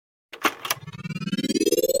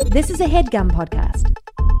This is a HeadGum podcast.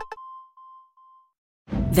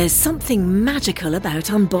 There's something magical about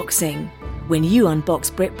unboxing. When you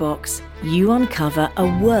unbox BritBox, you uncover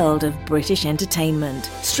a world of British entertainment.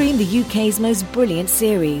 Stream the UK's most brilliant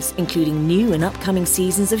series, including new and upcoming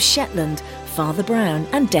seasons of Shetland, Father Brown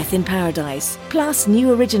and Death in Paradise. Plus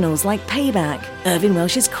new originals like Payback, Irving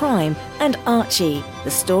Welsh's Crime and Archie,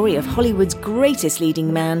 the story of Hollywood's greatest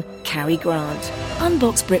leading man, Cary Grant.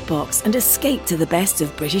 Unbox BritBox and escape to the best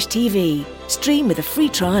of British TV. Stream with a free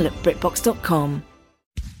trial at BritBox.com.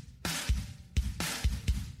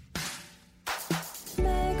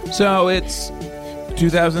 So it's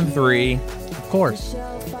 2003. Of course.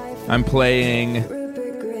 I'm playing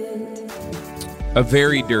a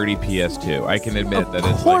very dirty PS2. I can admit that it's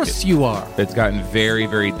Of course you are. It's gotten very,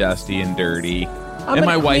 very dusty and dirty. I'm and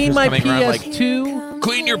my gonna wife clean is my coming around like, PS2.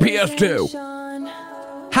 clean your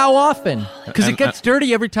PS2. How often? Because it And- gets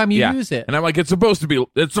dirty every time you Yeah. use it. And I'm like, it's supposed to be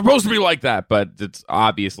like that, but it's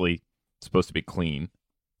obviously supposed to be clean.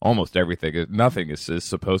 Almost everything, nothing is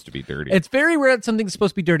supposed to be dirty. It's very rare that something's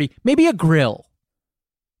supposed to be dirty. Maybe a grill.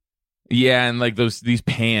 Yeah, and like these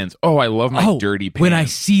pans. Oh, I love my dirty pans. When I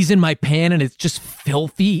season my pan and it's just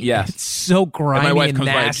filthy. Yes. It's so grimy and my wife and comes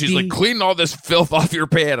by and nasty. she's like, clean all this filth off your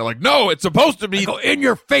pan. I'm like, no, it's supposed to be. I go, in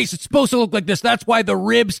your face. It's supposed to look like this. That's why the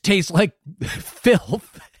ribs taste like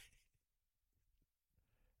filth.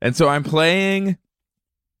 And so I'm playing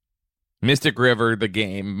Mystic River, the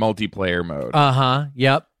game, multiplayer mode. Uh-huh.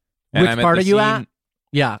 Yep. And Which I'm at part the are you scene- at?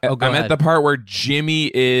 Yeah. Oh, go I'm ahead. at the part where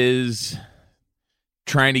Jimmy is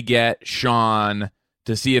trying to get Sean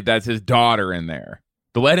to see if that's his daughter in there.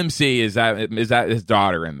 To let him see is that his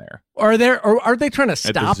daughter in there. Are they trying to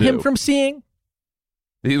stop him zoo. from seeing?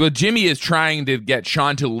 Well, Jimmy is trying to get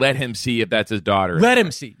Sean to let him see if that's his daughter. Let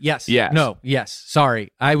him see. Yes. Yes. No. Yes.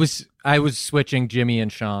 Sorry. I was switching Jimmy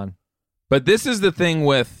and Sean. But this is the thing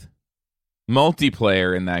with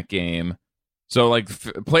multiplayer in that game. So, like,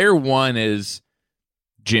 player one is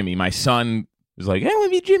Jimmy. My son is like, hey, I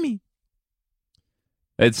want to be Jimmy.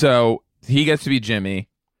 And so he gets to be Jimmy.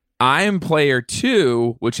 I am player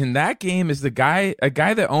two, which in that game is a guy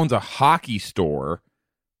that owns a hockey store.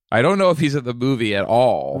 I don't know if he's at the movie at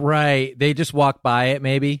all. Right. They just walk by it,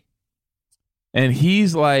 maybe. And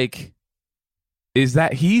he's like,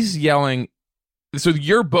 he's yelling. So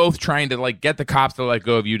you're both trying to like get the cops to let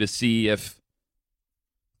go of you to see if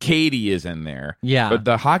Katie is in there. Yeah. But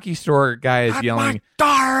the hockey store guy is yelling,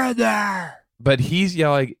 daughter there. but he's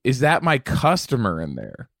yelling, is that my customer in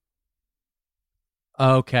there?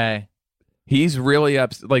 Okay. He's really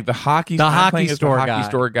upset. Like the hockey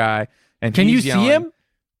store guy. And Can you he's see yelling, him?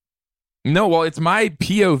 No, well, it's my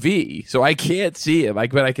POV, so I can't see him.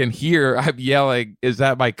 But I can hear I'm yelling, is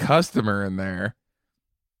that my customer in there?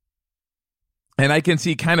 And I can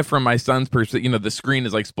see kind of from my son's perspective, the screen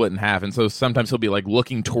is like split in half. And so sometimes he'll be like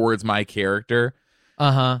looking towards my character.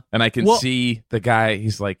 Uh-huh. And I can see the guy,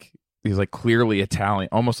 he's like clearly Italian,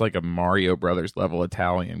 almost like a Mario Brothers level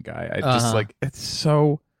Italian guy. I just like, it's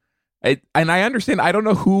so, and I understand, I don't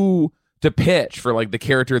know who to pitch for like the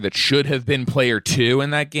character that should have been player two in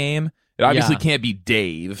that game. It obviously can't be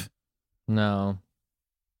Dave. No.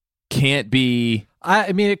 Can't be.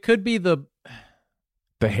 I mean, it could be the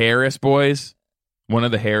Harris boys. One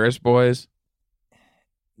of the Harris boys.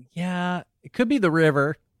 Yeah, it could be the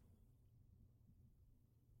river.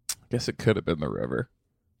 I guess it could have been the river.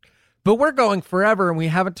 But we're going forever, and we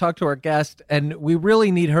haven't talked to our guest, and we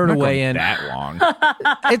really need her to weigh in. That long.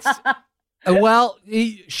 It's well,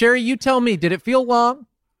 Sherry, you tell me. Did it feel long?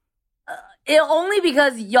 Only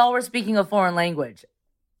because y'all were speaking a foreign language.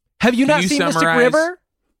 Have you Can not you seen Mystic summarize- River?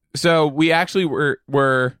 So we actually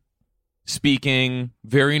were speaking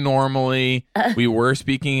very normally. We were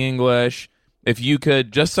speaking English. If you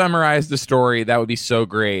could just summarize the story, that would be so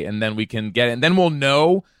great. And then we can get it. And then we'll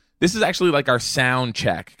know. This is actually like our sound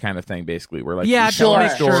check kind of thing, basically. We're like, Yeah, we tell to our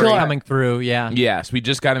make sure story. it's coming through. Yeah. Yes, we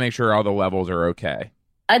just got to make sure all the levels are okay.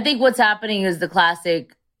 I think what's happening is the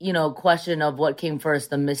classic, question of what came first,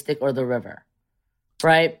 the mystic or the river,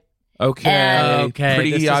 right? Okay. Okay, this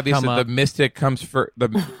Pretty has obvious come that up. the mystic comes first.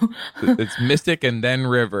 It's mystic and then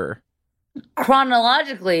river.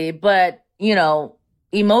 Chronologically, but,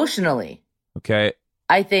 emotionally, Okay.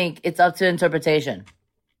 I think it's up to interpretation.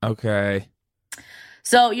 Okay.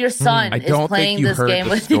 So your son I is don't think playing you this heard game the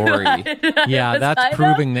with story. you. Yeah, that's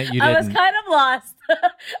proving that you I was didn't. kind of lost.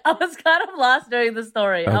 I was kind of lost during the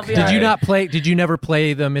story. I'll be Okay. Did you honest. not play? Did you never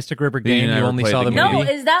play the Mystic River Did you game? You never only play saw the the game? movie.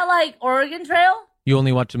 No, is that like Oregon Trail? You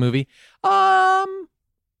only watched the movie.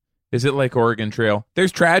 Is it like Oregon Trail?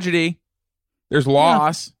 There's tragedy. There's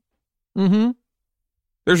loss. Mm-hmm.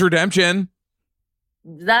 There's redemption.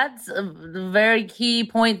 that's very key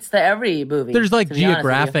points to every movie. There's like to be honest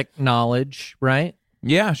with you. geographic knowledge, right?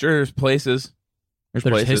 Yeah, sure. There's places. There's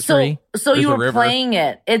places. history. So There's you a were river. playing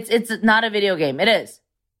it. It's not a video game. It is.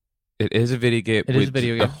 It is a video game. It is a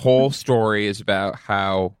video game. The whole story is about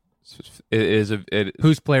how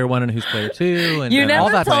Who's player 1 and who's player 2, and You and all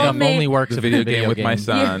never that told stuff me- only works the if video it's a game with my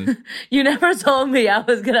son. You never told me I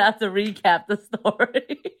was gonna have to recap the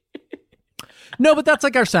story. No, but that's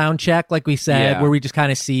like our sound check, like we said, Yeah. where we just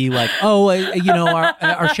kind of see, like,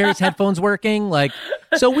 are Sherry's headphones working? Like,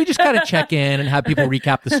 so we just kind of check in and have people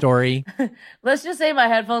recap the story. Let's just say my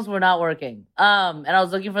headphones were not working. And I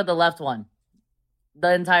was looking for the left one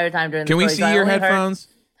the entire time during the Can we story. see So I your only heard- headphones?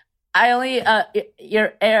 I only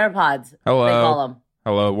your AirPods. Hello. They call them.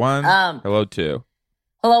 Hello 1. Hello 2.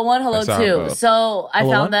 Hello 1, hello I saw 2. both. So I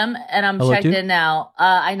Hello found 1? them and I'm Hello checked 2? in now.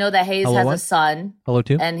 I know that Hayes Hello has 1? a son Hello,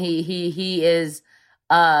 too. and he is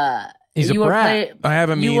He's a you were brat. I have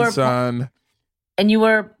a you mean were- son. and you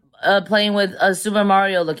were playing with a Super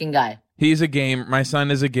Mario looking guy. He's a gamer. My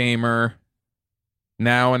son is a gamer.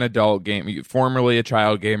 Now an adult gamer. Formerly a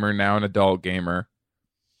child gamer. Now an adult gamer.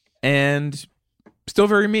 And still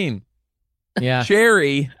very mean. Yeah.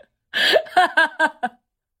 Sherry.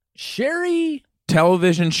 Sherry.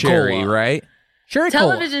 Television Sherry, Cola. right? Sherry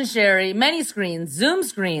Cola. Television Sherry, many screens, Zoom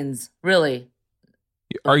screens, really.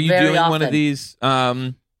 Are you Very doing one of often. these?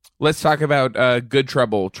 Let's talk about Good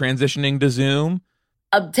Trouble. Transitioning to Zoom.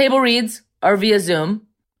 Table reads are via Zoom.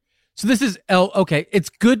 So this is, okay, it's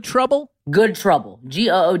Good Trouble? Good Trouble,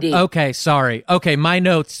 GOOD. Okay, sorry. Okay, my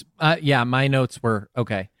notes, my notes were,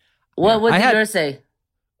 okay. What I did had- yours say?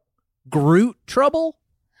 Groot Trouble?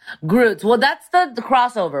 Groot. Well, that's the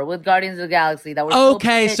crossover with Guardians of the Galaxy that we're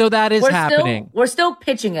Okay, so that is happening. We're still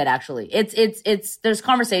pitching it. Actually, it's there's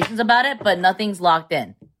conversations about it, but nothing's locked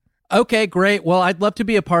in. Okay, great. Well, I'd love to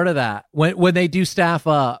be a part of that when they do staff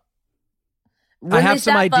up. When I they have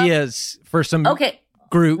some staff up- ideas for some Okay,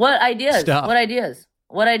 Groot. what ideas? stuff. What ideas?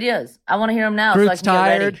 What ideas? I want to hear them now. Groot's so I can get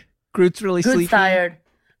tired. ready. Groot's really Groot's sleepy. tired.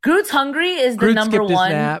 Groot's hungry is the Groot number skipped one.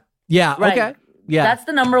 his nap. Yeah, Right. okay. Yeah. That's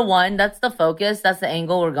the number one. That's the focus. That's the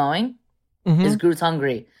angle we're going. Mhm. Is Groot's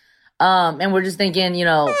hungry? And we're just thinking,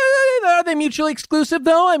 Are they mutually exclusive,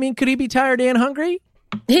 though? I mean, could he be tired and hungry?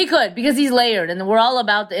 he could because he's layered, and we're all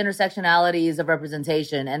about the intersectionalities of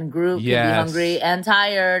representation. And Groot could be Yes. hungry and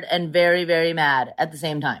tired and very, very mad at the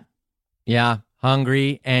same time. Yeah.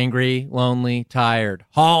 Hungry, angry, lonely, tired.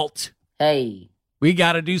 Halt. Hey, We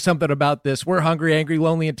got to do something about this. We're hungry, angry,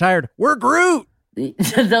 lonely, and tired. We're Groot.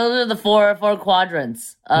 those are the four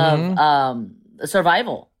quadrants of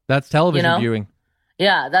survival. That's television You know? viewing.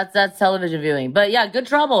 Yeah, that's television viewing. But yeah, Good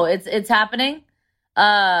Trouble. It's happening.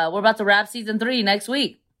 We're about to wrap season 3 next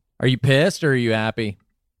week. Are you pissed or are you happy?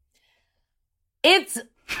 It's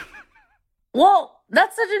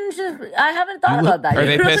that's such an interesting. I haven't thought about that. Are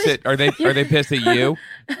they You pissed really- at? Are they pissed at you?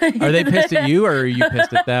 Are they pissed at you or are you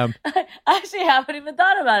pissed at them? I actually haven't even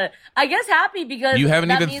thought about it. I guess happy because You haven't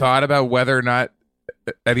that even means- thought about whether or not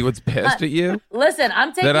anyone's pissed at you. Listen,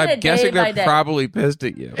 I'm taking That I'm it guessing day by they're day. probably pissed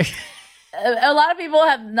at you. A lot of people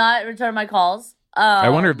have not returned my calls. I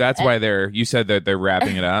wonder if that's why you said that they're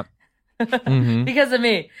wrapping it up. Mhm. because of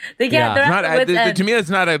me. They can't. Yeah. They're It's at not, their wits' end. to me,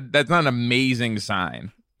 that's not an amazing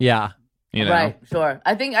sign. Yeah. You know, Right, sure.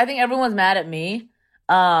 I think everyone's mad at me.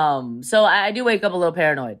 So I do wake up a little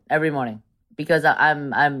paranoid every morning because I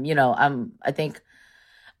think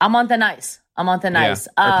I'm on thin ice. I'm on thin ice.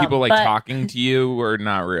 Are people like but talking to you or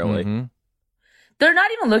not really? Mhm. They're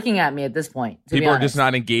not even looking at me at this point. To be People are honest. just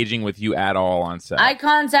not engaging with you at all on set. Eye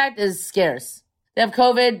contact is scarce. They have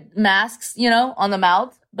COVID masks, on the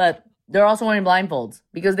mouth, but they're also wearing blindfolds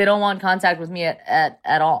because they don't want contact with me at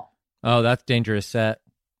all. Oh, that's dangerous set.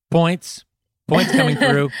 Points coming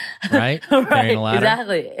through, right? Right, Carrying a ladder.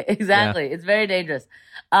 exactly. It's very dangerous.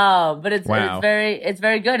 But it's Wow. it's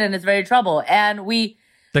very good and it's very trouble. And we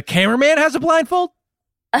The cameraman has a blindfold?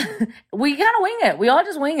 kind of wing it. We all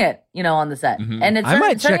just wing it, on the set, Mhm. and it's I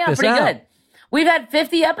might it's turning check out this pretty out. good. We've had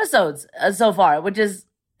 50 episodes so far, which is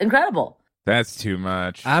incredible. That's too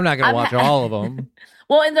much. I'm not going I'm to watch ha- all of them.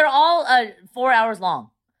 Well, and they're all 4 hours long,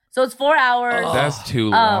 so it's 4 hours. That's too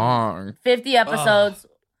long. 50 episodes.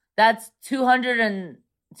 That's 200 and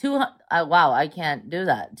 200. Wow, I can't do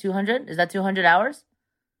that. 200? Is that 200 hours?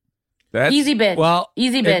 That's Easy binge. Well,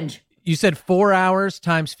 Easy it- binge. You said 4 hours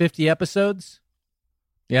times 50 episodes?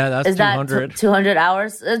 Yeah, that's Is that 200. 200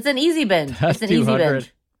 hours? It's an easy binge. That's it's an easy 200.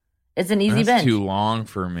 binge. It's an easy That's binge. too long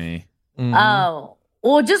for me. Mhm. Oh,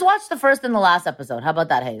 well, just watch the first and the last episode. How about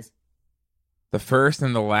that, Hayes? The first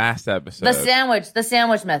and the last episode. The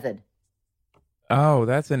sandwich method. Oh,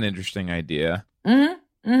 that's an interesting idea.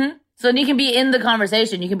 So So then you can be in the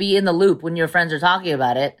conversation. You can be in the loop when your friends are talking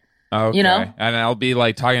about it. Okay. You know? And I'll be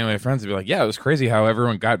like talking to my friends and be like, yeah, it was crazy how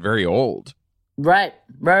everyone got very old. Right.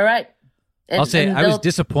 I'll say I was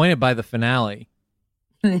disappointed by the finale.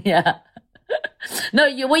 Yeah. No,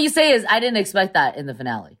 what you say is I didn't expect that in the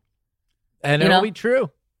finale. And it'll be true.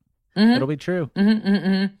 Mm-hmm. It'll be true. Mm-hmm,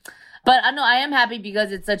 mm-hmm. But I know I am happy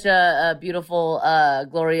because it's such a beautiful,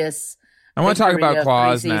 glorious. I want to talk about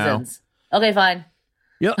Claws now. Seasons. Okay, fine.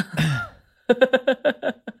 Yep.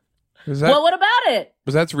 Well, what about it?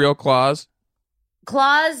 Was that real claws?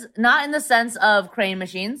 Claws, not in the sense of crane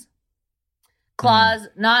machines. Claws,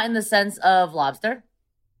 not in the sense of lobster.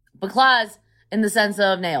 But claws in the sense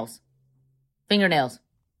of nails. Fingernails.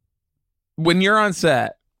 When you're on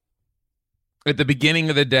set, at the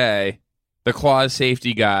beginning of the day, the Claws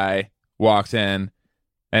safety guy walks in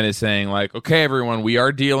and is saying, like, okay, everyone, we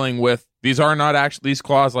are dealing with, these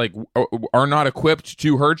claws, like, are not equipped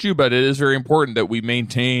to hurt you, but it is very important that we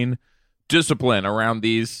maintain discipline around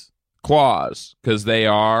these claws, because they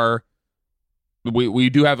are, we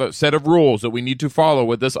do have a set of rules that we need to follow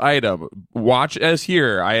with this item. Watch as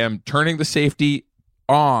here. I am turning the safety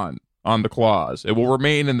on the claws. It will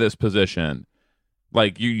remain in this position.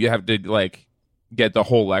 Like, you have to, like, get the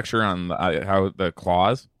whole lecture on how the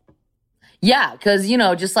claws. Yeah, because,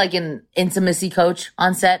 just like an intimacy coach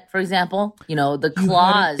on set, for example, the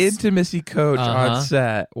claws. Intimacy coach on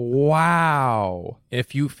set. Wow.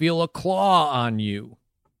 If you feel a claw on you,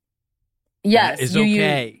 yes, that is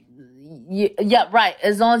okay. Yeah, right.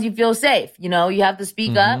 As long as you feel safe, you have to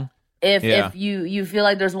speak up if you feel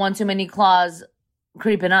like there's one too many claws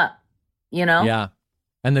creeping up, Yeah.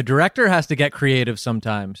 And the director has to get creative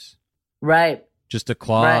sometimes. Right. Just a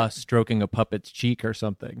claw stroking a puppet's cheek or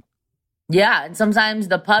something. Yeah, and sometimes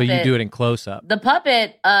the puppet... But you do it in close-up. The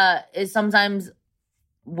puppet is sometimes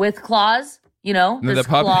with claws, The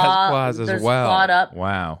puppet has claws as well. Clawed up.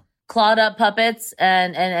 Wow. Clawed up puppets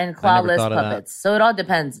and clawless puppets. So it all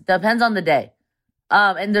depends. Depends on the day.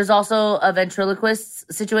 And there's also a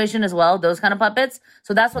ventriloquist situation as well, those kind of puppets.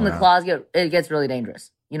 So that's when the claws gets really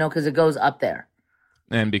dangerous, because it goes up there.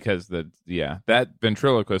 And because that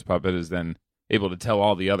ventriloquist puppet is then able to tell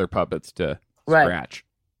all the other puppets to scratch.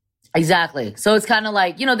 Exactly. So it's kind of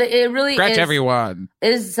like, it really scratch everyone.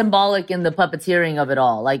 Is symbolic in the puppeteering of it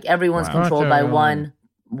all. Like everyone's controlled by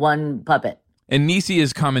one puppet. And Niecy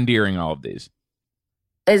is commandeering all of these.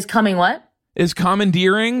 Is coming what? Is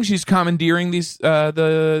commandeering? She's commandeering these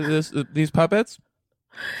these puppets?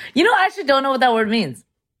 I actually don't know what that word means.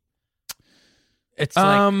 It's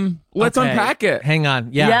like, let's unpack it. Hang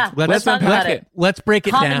on. Yeah. Let's unpack it. Let's break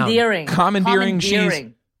it down. Commandeering. She's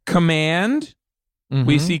command. Mm-hmm.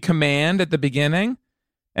 We see command at the beginning,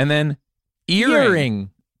 and then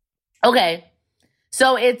earring. Okay,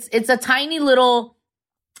 so it's a tiny little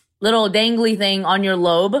dangly thing on your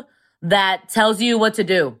lobe that tells you what to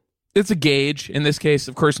do. It's a gauge. In this case,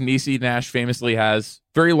 of course, Niecy Nash famously has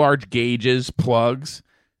very large gauges, plugs,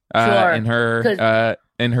 in her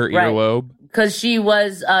earlobe. Because she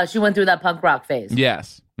went through that punk rock phase.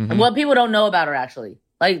 Yes. Mm-hmm. And what people don't know about her, actually,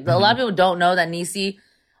 like a lot of people don't know that Niecy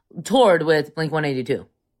toured with Blink-182.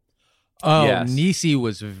 Oh, yes. Niecy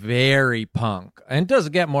was very punk. And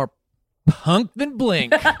doesn't get more punk than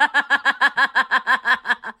Blink.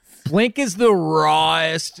 Blink is the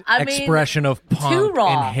rawest expression of punk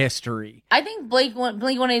in history. I think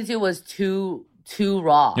Blink-182 was too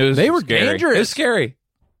raw. They were scary. dangerous. It was scary.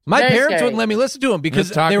 My parents wouldn't let me listen to them because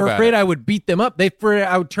they were afraid I would beat them up. They afraid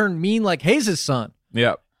I would turn mean like Hayes' son.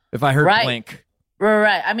 Yep. If I heard Blink.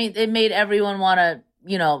 Right. I mean, it made everyone want to,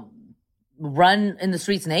 run in the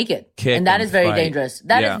streets naked. And that is very dangerous.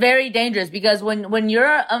 That is very dangerous because when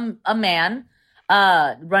you're a man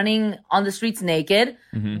running on the streets naked,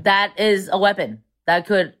 that is a weapon. That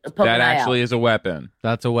could poke an eye out. That actually is a weapon.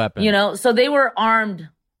 That's a weapon. So they were armed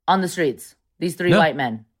on the streets, these three white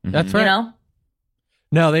men. That's right.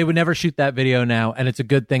 No, they would never shoot that video now, and it's a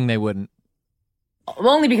good thing they wouldn't.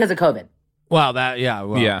 Only because of COVID. Well,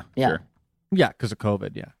 sure. Yeah, because of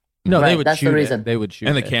COVID, yeah. No, they would shoot it. They would shoot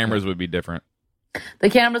and the cameras would be different.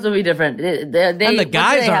 The cameras would be different. And the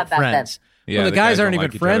guys aren't friends. Yeah, the guys aren't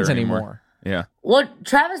even friends anymore. Yeah. Well,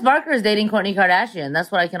 Travis Barker is dating Kourtney Kardashian.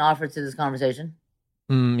 That's what I can offer to this conversation.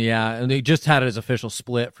 Yeah, and he just had his official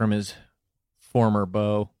split from his former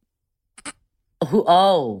beau. Who?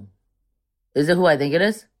 Oh. Is it who I think it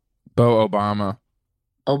is? Beau Obama.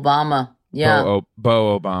 Yeah.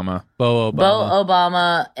 Beau Obama. Beau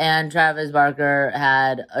Obama and Travis Barker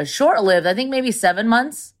had a short-lived, I think maybe 7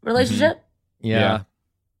 months relationship. Yeah.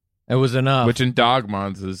 It was enough. Which in dog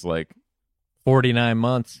months is like 49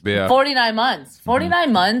 months. Yeah. 49 months.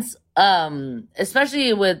 49 months,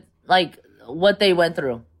 especially with like what they went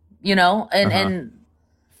through, you know, and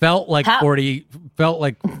felt like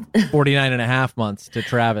 49 and a half months to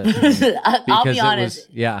Travis. I'll be honest.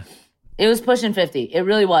 It was pushing 50. It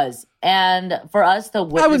really was. And for us to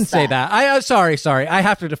witness I wouldn't say that. Sorry. I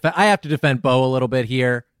have to defend Bo a little bit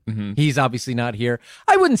here. Mm-hmm. He's obviously not here.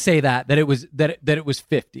 I wouldn't say that it was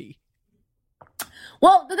 50.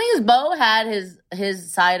 Well, the thing is, Bo had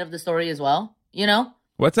his side of the story as well, you know?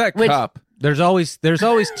 What's that cup? There's always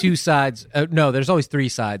two sides. No, there's always three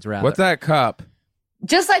sides, rather. What's that cup?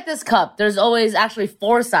 Just like this cup, there's always actually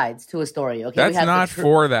four sides to a story. Okay, that's not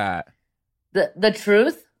for that. The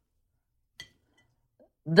truth,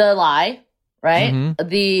 the lie, right? Mm-hmm.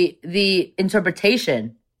 The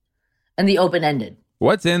interpretation, and the open ended.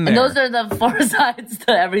 What's in there? And those are the four sides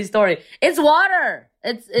to every story. It's water.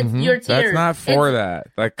 It's your tears. That's not for that.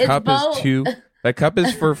 That cup is That cup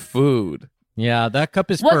is for food. Yeah, that cup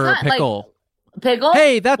is for a pickle. Like, pickle?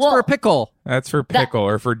 Hey, that's for a pickle. That's for pickle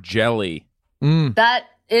or for jelly. That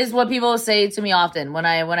is what people say to me often when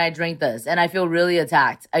I drink this, and I feel really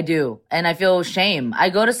attacked. I do, and I feel shame. I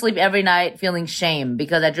go to sleep every night feeling shame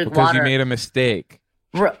because I drink water. Because you made a mistake.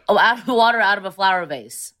 Water out of a flower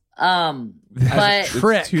vase. But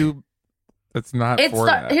trick. That's not for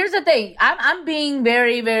that. Here's the thing. I'm being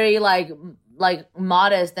very, very like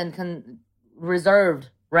modest and reserved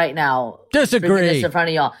right now. Disagree. This in front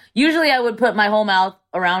of y'all. Usually I would put my whole mouth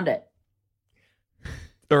around it.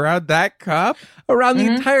 Around that cup? Around the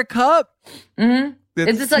entire cup? Mm-hmm.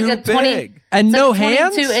 It's just like a 20 and no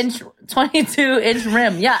hands? 22-inch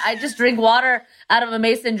rim. Yeah, I just drink water out of a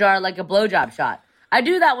mason jar like a blowjob shot. I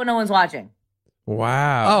do that when no one's watching.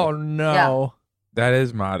 Wow. Oh, no. Yeah. That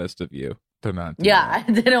is modest of you to not do that.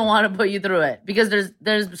 I didn't want to put you through it because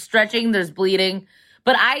there's stretching, there's bleeding.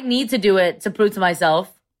 But I need to do it to prove to myself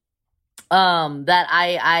that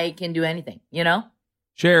I can do anything, you know?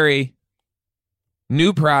 Sherry,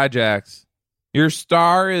 new projects. Your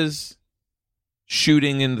star is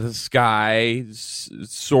shooting into the sky,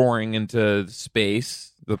 soaring into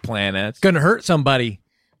space, the planets. Gonna hurt somebody.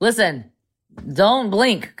 Listen, don't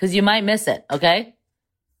blink because you might miss it, okay?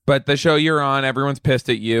 But the show you're on, everyone's pissed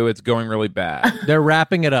at you. It's going really bad. They're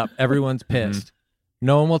wrapping it up. Everyone's pissed.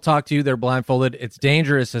 No one will talk to you. They're blindfolded. It's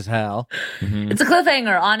dangerous as hell. It's a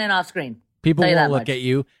cliffhanger on and off screen. People won't look at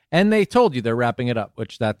you. And they told you they're wrapping it up,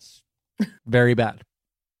 which that's very bad.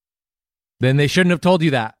 Then they shouldn't have told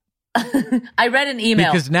you that. I read an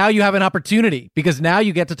email. Because now you have an opportunity. Because now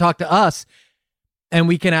you get to talk to us and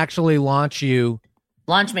we can actually launch you.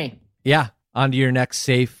 Launch me. Yeah. Onto your next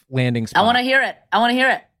safe landing spot. I want to hear it.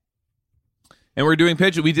 And we're doing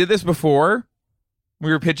pitches. We did this before. We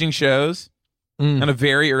were pitching shows on a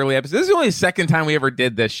very early episode. This is only the second time we ever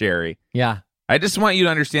did this, Sherry. Yeah. I just want you to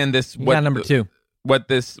understand this. Number two.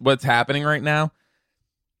 What's happening right now.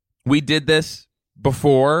 We did this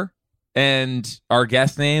before, and our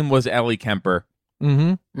guest name was Ellie Kemper.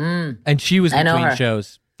 Mm-hmm. And she was between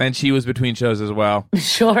shows. And she was between shows as well.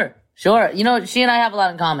 Sure. You know, she and I have a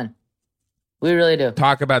lot in common. We really do.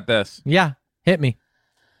 Talk about this. Yeah. Hit me.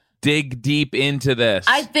 Dig deep into this.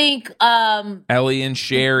 I think Ellie and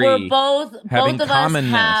Sherry we're both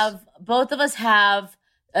commonness. Both of us have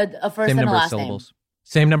a first Same and a last syllables.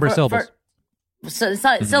 Same number of syllables. So it's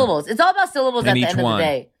not syllables. It's all about syllables at the end of the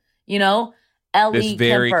day. You know, Ellie this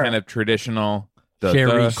very Kemper. kind of traditional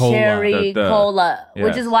Sherry Cola, Yes.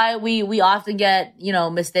 which is why we often get, you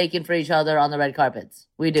know, mistaken for each other on the red carpets.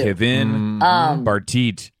 We do. Kevin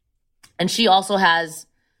Bartit. And she also has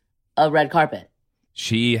a red carpet.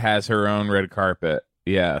 She has her own red carpet.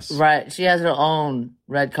 Yes. Right. She has her own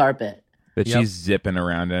red carpet. That she's zipping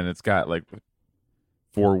around in. It's got like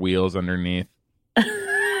 4 wheels underneath.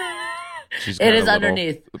 It is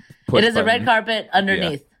underneath. It is a red carpet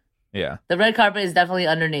underneath. Yeah. The red carpet is definitely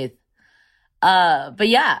underneath. But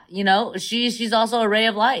yeah, you know, she's also a ray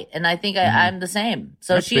of light, and I think I'm the same.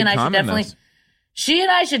 So That's she and I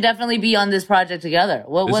should definitely be on this project together.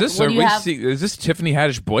 What do you have? Is this Tiffany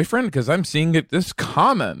Haddish boyfriend? Because I'm seeing it this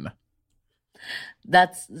Common.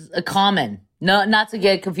 That's a Common. No, not to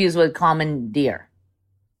get confused with commandeer.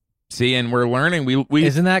 See, and we're learning. We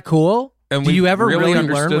isn't that cool? And do you ever really learn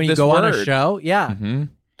understood when you this go on word. a show? Yeah. Mm-hmm.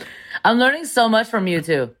 I'm learning so much from you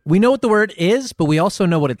too. We know what the word is, but we also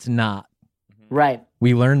know what it's not. Right.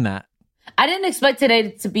 We learned that. I didn't expect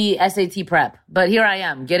today to be SAT prep, but here I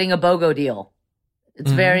am getting a BOGO deal.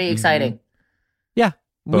 It's very exciting. Yeah.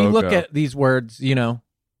 We BOGO. look at these words, you know,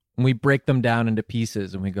 and we break them down into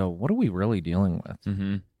pieces and we go, what are we really dealing with?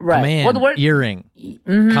 Mm-hmm. Right. Command, Well, the word earring,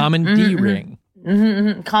 commandeering.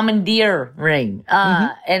 Commandeering.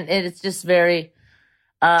 And it's just very...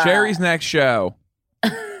 Sherry's next show.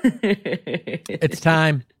 It's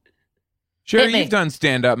time. Sherry, you've done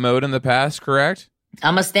stand-up mode in the past, correct?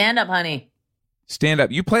 I'm a stand-up, honey.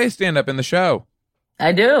 Stand-up. You play stand-up in the show.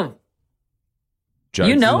 I do. Judd's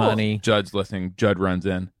you know. Money. Judd's listening. Judd runs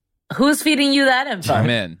in. Who's feeding you that info? I'm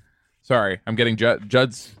in. Sorry, I'm getting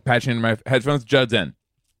Judd's patching in my headphones. Judd's in.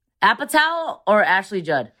 Apatow or Ashley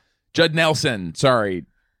Judd? Judd Nelson. Sorry.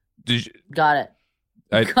 Got it.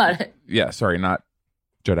 Got it. Yeah, sorry, not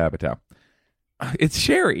Judd Apatow. It's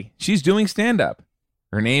Sherry. She's doing stand-up.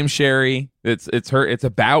 Her name's Sherry. It's her. It's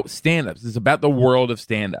about stand-ups. It's about the world of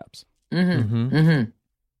stand-ups.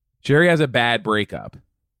 Sherry has a bad breakup.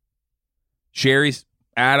 Sherry's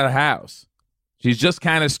out of the house. She's just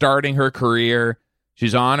kind of starting her career.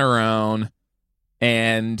 She's on her own,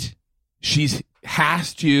 and she's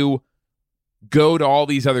has to go to all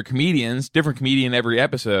these other comedians, different comedian every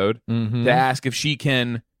episode, to ask if she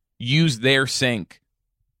can use their sync.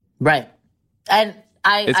 Right. And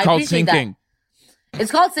it's I called appreciate syncing. That.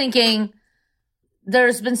 It's called syncing.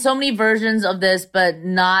 There's been so many versions of this, but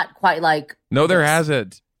not quite like. No, there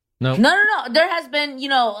hasn't. No. No. There has been,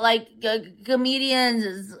 like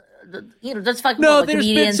comedians. Just fucking no. There's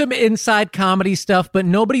comedians. been some inside comedy stuff, but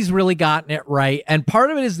nobody's really gotten it right. And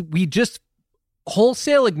part of it is we just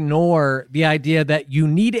wholesale ignore the idea that you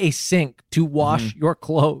need a sink to wash your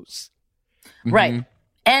clothes. Right.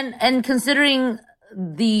 And considering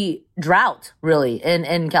the drought really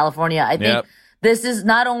in California, I think this is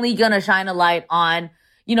not only going to shine a light on,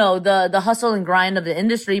 the hustle and grind of the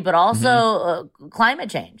industry, but also climate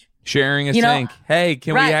change. Sharing a sink. Hey,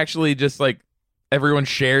 can we actually just everyone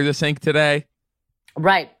share the sink today?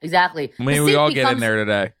 Right, exactly. Maybe we all get in there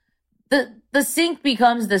today. The sink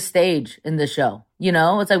becomes the stage in the show.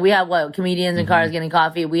 It's like we have comedians in cars getting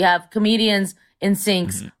coffee. We have comedians in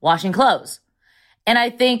sinks washing clothes. And I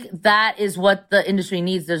think that is what the industry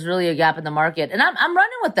needs. There's really a gap in the market. And I'm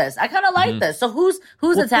running with this. I kind of like this. So who's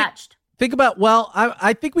attached? Think about,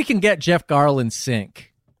 I think we can get Jeff Garland's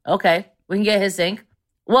sink. Okay. We can get his sink.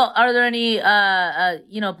 Well, are there any,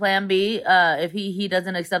 plan B, if he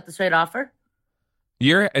doesn't accept the straight offer?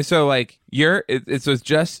 It's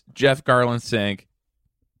just Jeff Garland's sink.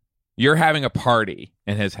 You're having a party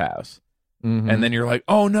in his house. And then you're like,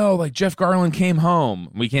 oh no, Jeff Garland came home.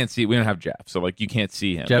 We don't have Jeff. So you can't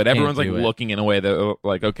see him. But everyone's looking in a way that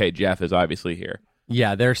okay, Jeff is obviously here.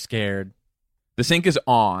 Yeah, they're scared. The sink is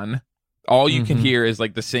on. All you can hear is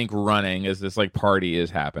the sink running as this party is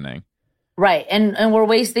happening. Right. And we're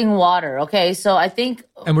wasting water. Okay. So I think.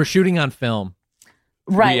 And we're shooting on film.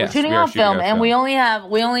 Right. Yes, we're shooting on film. And we only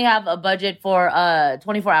have a budget for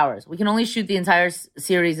 24 hours. We can only shoot the entire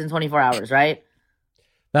series in 24 hours. Right.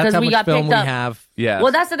 That's how much film we have. Yeah.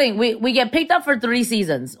 Well, that's the thing. We get picked up for 3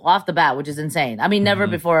 seasons off the bat, which is insane. I mean, never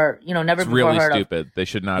before, never it's before really heard stupid. of. They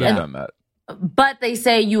should not have done that. But they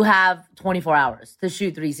say you have 24 hours to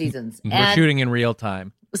shoot 3 seasons. We're shooting in real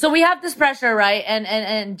time. So we have this pressure, right?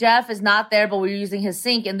 And Jeff is not there, but we're using his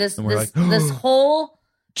sink. And this whole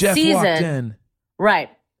Jeff season, walked in. Right?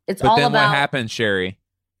 It's all about. But then what happens, Sherry?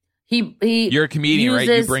 You're a comedian, right?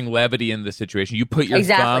 You bring levity in the situation. You put your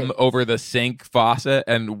thumb over the sink faucet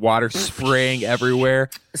and water spraying everywhere.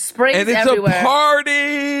 And it's everywhere. A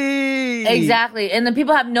party! Exactly. And then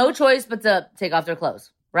people have no choice but to take off their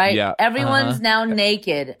clothes, right? Yeah. Everyone's now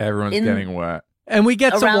naked. Everyone's getting wet. And we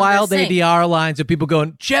get some wild ADR lines of people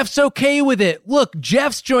going, Jeff's okay with it. Look,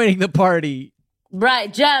 Jeff's joining the party.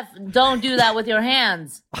 Right. Jeff, don't do that with your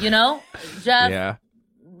hands. Jeff,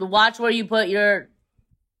 watch where you put your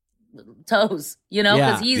toes,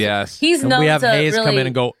 because he's known we have to Hayes really come in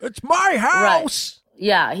and go, it's my house. Right.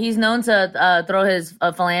 Yeah, he's known to throw his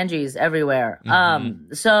phalanges everywhere.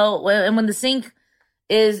 So when the sink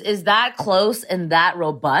is that close and that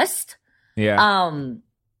robust,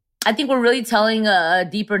 I think we're really telling a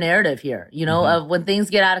deeper narrative here. Of when things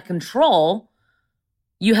get out of control,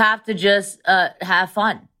 you have to just have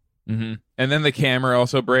fun. And then the camera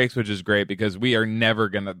also breaks, which is great because we are never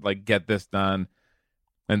gonna get this done.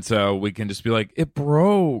 And so we can just be like, it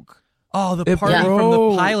broke. Oh, the part from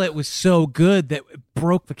the pilot was so good that it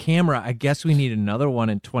broke the camera. I guess we need another one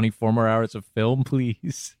in 24 more hours of film,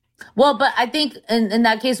 please. Well, but I think in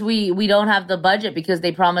that case, we don't have the budget because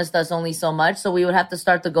they promised us only so much. So we would have to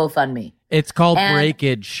start the GoFundMe. It's called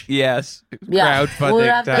breakage. Yes.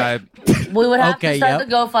 Crowdfunding time. We would have to start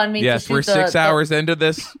the GoFundMe. Yes, we're 6 hours into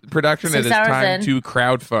this production. It is time to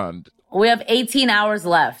crowdfund. We have 18 hours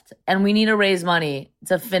left, and we need to raise money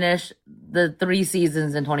to finish the 3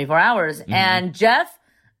 seasons in 24 hours. And Jeff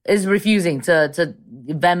is refusing to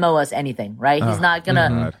Venmo us anything, right? He's not going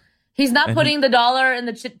to. He's not putting the dollar in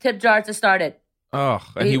the tip jar to start it. Oh,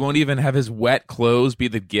 and he won't even have his wet clothes be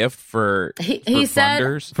the gift for he said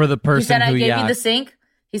funders? For the person he said, who I gave you the sink.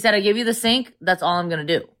 He said, I give you the sink. That's all I'm going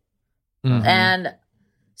to do. Mhm. And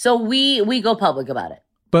so we go public about it.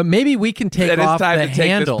 But maybe we can take off the handles. It is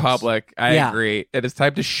time to take this public. I agree. It is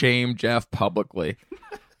time to shame Jeff publicly.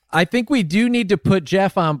 I think we do need to put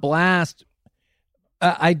Jeff on blast.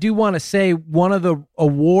 I do want to say one of the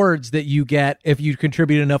awards that you get if you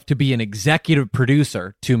contribute enough to be an executive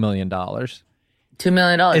producer, $2 million. $2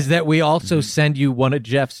 million. Is that we also send you one of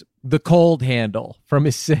Jeff's, the cold handle from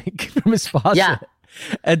his sink, from his faucet. Yeah.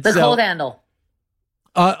 And the cold handle.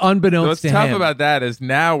 Unbeknownst to him. What's tough about that is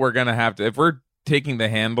now we're going to have to, if we're taking the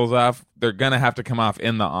handles off, they're going to have to come off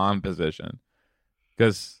in the on position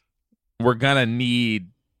because we're going to need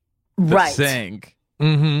the sink.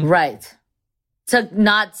 Mm-hmm. Right. To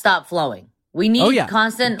not stop flowing. We need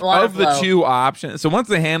constant water flow. Of the two options. So once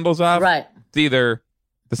the handle's off, right. It's either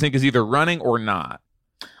the sink is either running or not.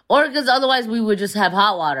 Or because otherwise we would just have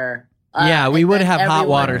hot water. We would have hot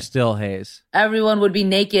water still, Hayes. Everyone would be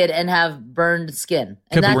naked and have burned skin.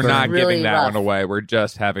 And that's we're not really giving that rough. one away. We're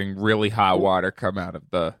just having really hot water come out of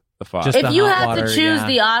the faucet. If you had to choose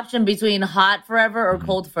the option between hot forever or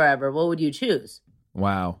cold forever, what would you choose?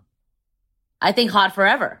 Wow. I think hot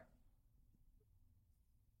forever.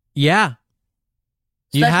 Yeah.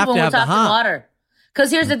 You Especially have when to we're have the talking hot. water.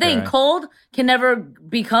 Because here's the thing, cold can never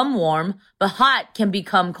become warm, but hot can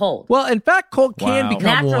become cold. Well, in fact, cold can become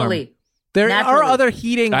naturally. Warm. There are other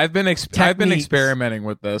heating I've been experimenting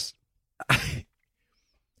with this.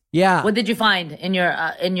 Yeah. What did you find in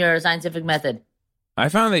your scientific method? I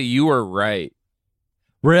found that you were right.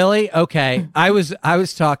 Really? Okay. I was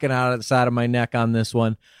talking out of the side of my neck on this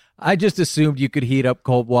one. I just assumed you could heat up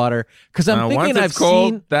cold water because I'm thinking once it's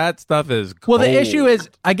cold, that stuff is cold. Well, the issue is,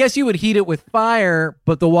 I guess you would heat it with fire,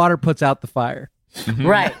 but the water puts out the fire. Mm-hmm.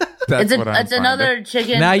 Right. It's another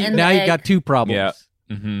chicken. Now you got two problems. Yeah.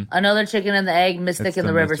 Mm-hmm. Another chicken in the egg, Mystic in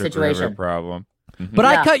the river situation. River problem. Mm-hmm. But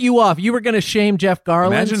I cut you off. You were going to shame Jeff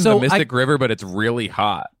Garland. Imagine the Mystic River, but it's really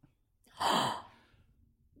hot.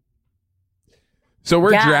 So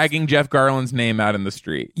we're dragging Jeff Garland's name out in the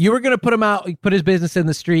street. You were going to put his business in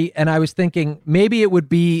the street, and I was thinking maybe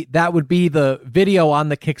that would be the video on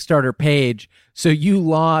the Kickstarter page. So you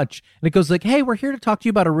launch, and it goes like, "Hey, we're here to talk to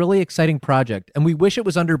you about a really exciting project, and we wish it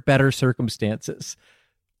was under better circumstances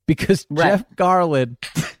because Jeff Garland."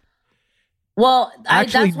 Well,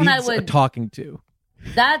 actually that's when I needs would a talking to.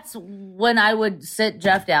 That's when I would sit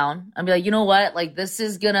Jeff down and be like, you know what? Like, this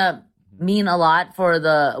is gonna mean a lot for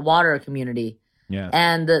the water community. Yeah.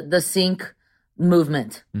 And the sink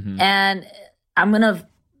movement. Mm-hmm. And I'm going to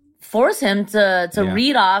force him to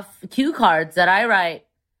read off cue cards that I write,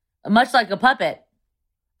 much like a puppet,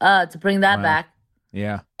 to bring that back.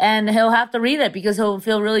 Yeah. And he'll have to read it because he'll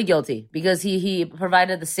feel really guilty because he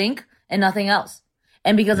provided the sink and nothing else.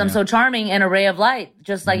 And because I'm so charming and a ray of light,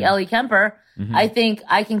 just like Ellie Kemper, I think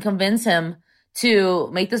I can convince him to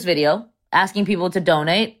make this video asking people to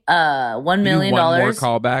donate $1 million. One more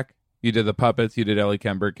callback. You did the puppets. You did Ellie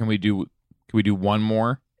Kemper. Can we do one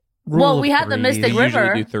more? Well, we had the Mystic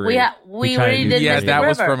River. We already did Mystic River. That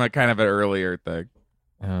was from a kind of an earlier thing.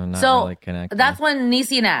 Not so really connected. That's when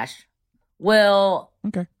Niecy Nash will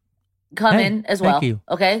come in as well. Thank you.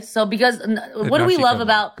 Okay, so because what do we love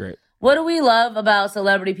about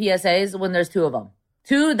celebrity PSAs when there's two of them?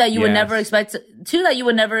 Two that you would never expect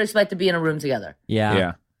to be in a room together.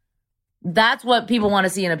 Yeah. That's what people want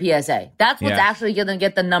to see in a PSA. That's what's actually going to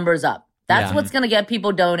get the numbers up. That's what's going to get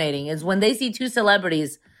people donating is when they see two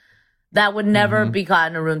celebrities that would never be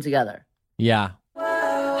caught in a room together. Yeah.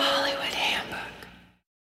 Hollywood Handbook.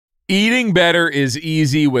 Eating better is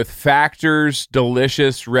easy with Factor's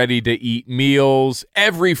delicious, ready-to-eat meals.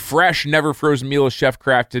 Every fresh, never frozen meal is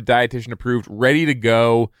chef-crafted, dietitian-approved, ready to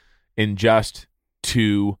go in just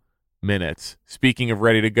 2 minutes. Speaking of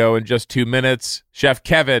ready to go in just 2 minutes, Chef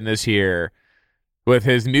Kevin is here with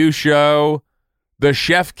his new show, The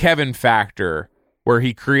Chef Kevin Factor, where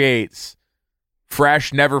he creates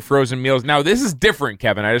fresh, never frozen meals. Now, this is different,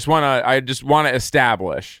 Kevin. I just want to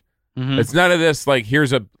establish. It's none of this like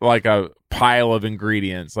here's a pile of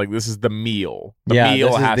ingredients. Like this is the meal. The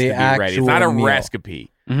meal has to be ready. It's not a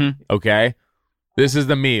recipe. Okay? This is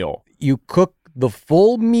the meal. You cook the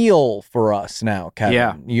full meal for us now, Kevin.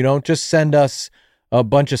 Yeah. You don't just send us a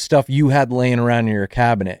bunch of stuff you had laying around in your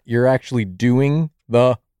cabinet. You're actually doing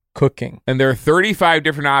the cooking. And there are 35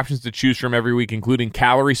 different options to choose from every week, including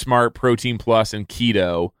Calorie Smart, Protein Plus, and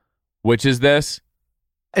Keto. Which is this?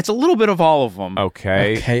 It's a little bit of all of them.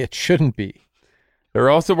 Okay. Okay, it shouldn't be. There are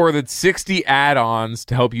also more than 60 add-ons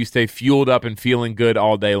to help you stay fueled up and feeling good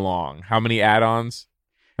all day long. How many add-ons?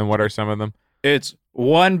 And what are some of them? It's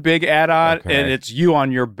one big add-on, and it's you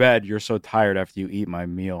on your bed. You're so tired after you eat my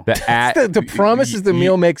meal. The promise is the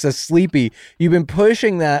meal makes us sleepy. You've been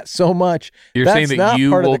pushing that so much. You're That's saying that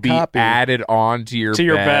you will be copy. added on to your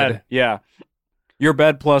bed. Yeah. Your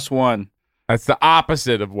bed plus one. That's the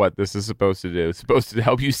opposite of what this is supposed to do. It's supposed to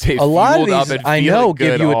help you stay a lot of fueled up these, and I know,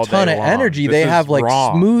 give you a ton of long. energy. This they is have like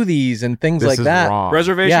wrong. smoothies and things This like is that. wrong.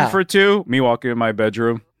 Reservation for two. Me walking in my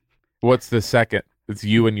bedroom. What's the second? It's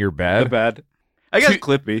you in your bed? The bed. I guess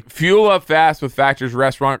Clippy. Fuel up fast with Factor's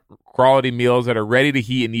restaurant quality meals that are ready to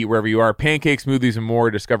heat and eat wherever you are. Pancakes, smoothies, and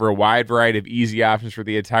more. Discover a wide variety of easy options for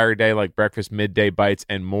the entire day, like breakfast, midday bites,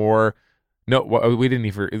 and more. No, we didn't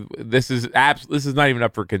even. This is not even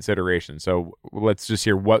up for consideration. So let's just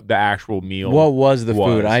hear what the actual meal. What was the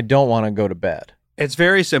food? I don't want to go to bed. It's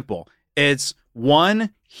very simple. It's one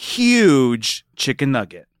huge chicken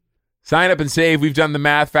nugget. Sign up and save. We've done the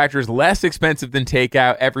math. Factor is less expensive than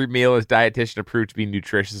takeout. Every meal is dietitian approved to be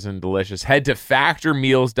nutritious and delicious. Head to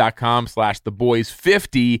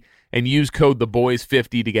factormeals.com/theboys50 and use code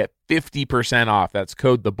theboys50 to get 50% off. That's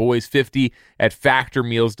code theboys50 at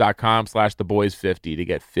factormeals.com/theboys50 to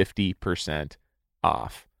get 50%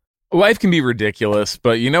 off. Life can be ridiculous,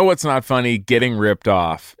 but you know what's not funny? Getting ripped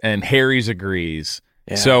off. And Harry's agrees.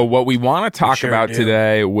 Yeah. So what we want to talk about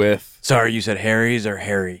today with... Sorry, you said Harry's or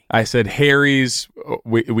Harry? I said Harry's.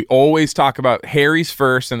 We always talk about Harry's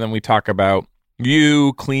first, and then we talk about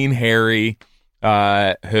you, Clean Harry,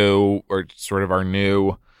 who are sort of our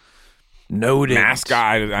new noted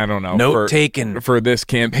mascot. I don't know. Note taken for this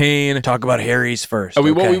campaign. Talk about Harry's first. What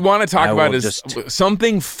we want to talk about is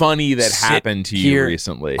something funny that happened to you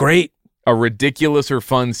recently. Great. A ridiculous or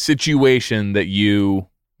fun situation that you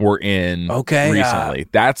were in recently.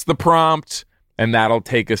 That's the prompt, and that'll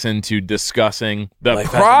take us into discussing the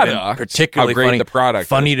product. Particularly how great funny. The product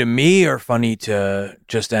funny is. To me or funny to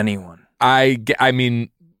just anyone? I mean,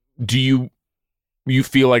 do you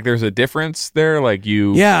feel like there's a difference there? Like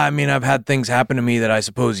you... Yeah, I mean, I've had things happen to me that I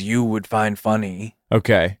suppose you would find funny.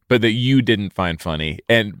 Okay, but that you didn't find funny,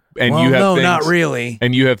 and well, you have things, not really.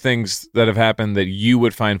 And you have things that have happened that you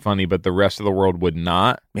would find funny, but the rest of the world would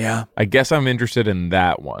not. Yeah, I guess I'm interested in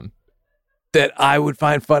that one. That I would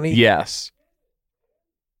find funny. Yes,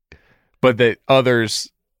 but that others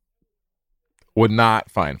would not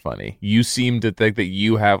find funny. You seem to think that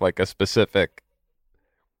you have like a specific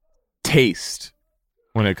taste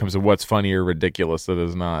when it comes to what's funny or ridiculous that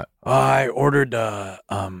is not. I ordered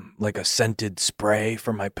like a scented spray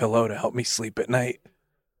for my pillow to help me sleep at night.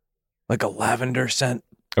 Like a lavender scent.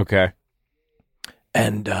 Okay.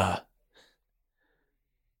 And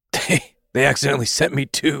they accidentally sent me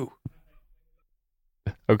 2.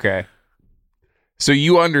 Okay. So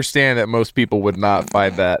you understand that most people would not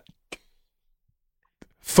find that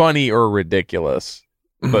funny or ridiculous.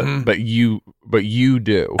 But you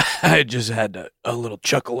do. I just had a little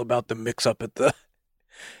chuckle about the mix-up at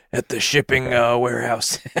the shipping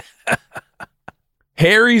warehouse.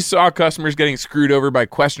 Harry saw customers getting screwed over by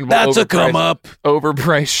questionable. That's a come up.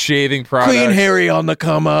 Overpriced shaving products. Clean Harry on the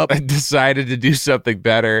come up. And decided to do something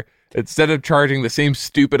better. Instead of charging the same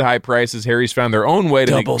stupid high prices, Harry's found their own way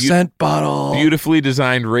to double make cent bottle, beautifully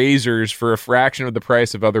designed razors for a fraction of the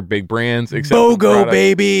price of other big brands. BOGO,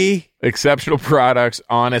 baby. Exceptional products,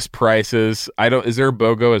 honest prices. Is there a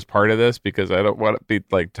BOGO as part of this? Because I don't want to be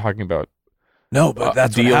like talking about but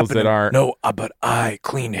that's deals what happened. that aren't. No, but I,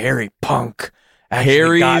 Clean Harry punk,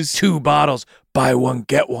 actually got 2 bottles. Buy one,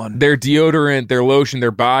 get one. Their deodorant, their lotion, their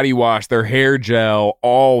body wash, their hair gel,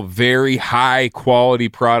 all very high quality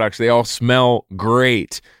products. They all smell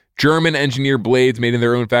great. German engineered blades made in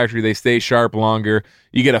their own factory. They stay sharp longer.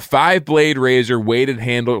 You get a 5-blade razor, weighted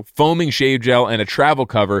handle, foaming shave gel, and a travel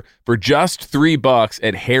cover for just $3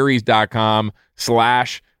 at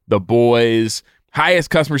harrys.com/theboys. Highest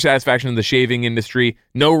customer satisfaction in the shaving industry.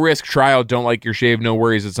 No risk trial. Don't like your shave? No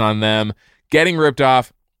worries. It's on them. Getting ripped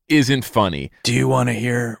off isn't funny. Do you want to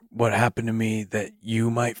hear what happened to me that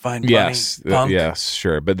you might find funny? Yes,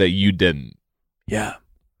 sure, but that you didn't. Yeah.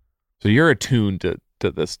 So you're attuned to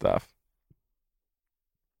this stuff.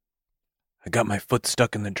 I got my foot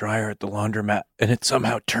stuck in the dryer at the laundromat, and it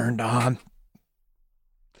somehow turned on.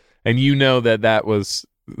 And you know that was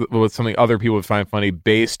something other people would find funny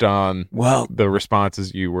based on the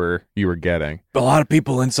responses you were getting. A lot of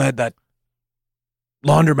people inside that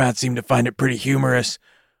laundromat seemed to find it pretty humorous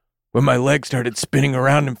when my leg started spinning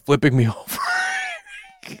around and flipping me over.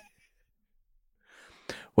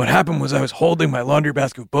 What happened was I was holding my laundry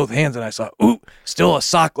basket with both hands and I saw, still a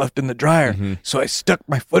sock left in the dryer. Mm-hmm. So I stuck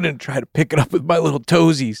my foot in and tried to pick it up with my little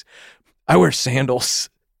toesies. I wear sandals.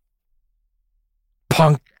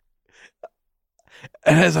 Punk.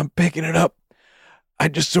 And as I'm picking it up, I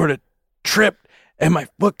just sort of tripped and my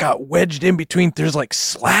foot got wedged in between. There's like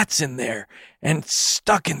slats in there and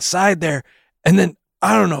stuck inside there. And then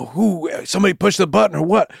I don't know somebody pushed the button or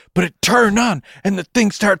what, but it turned on and the thing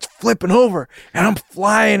starts flipping over and I'm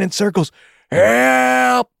flying in circles.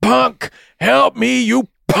 Help, punk! Help me, you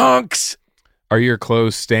punks! Are your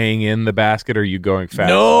clothes staying in the basket or are you going fast?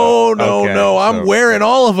 No. I'm wearing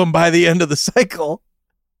all of them by the end of the cycle.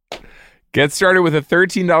 Get started with a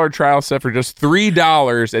 $13 trial set for just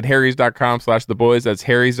 $3 at harrys.com/theboys. That's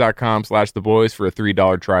harrys.com/theboys for a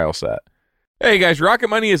 $3 trial set. Hey guys, Rocket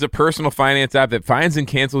Money is a personal finance app that finds and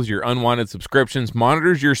cancels your unwanted subscriptions,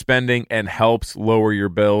 monitors your spending, and helps lower your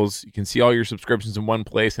bills. You can see all your subscriptions in one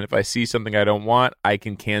place, and if I see something I don't want, I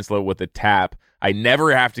can cancel it with a tap. I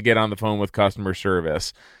never have to get on the phone with customer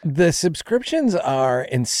service. The subscriptions are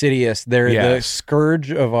insidious. They're the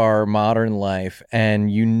scourge of our modern life,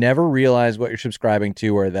 and you never realize what you're subscribing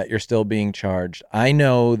to or that you're still being charged. I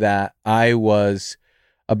know that I was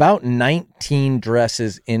about 19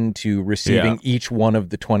 dresses into receiving each one of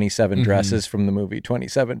the 27 dresses from the movie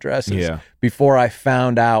 27 Dresses before I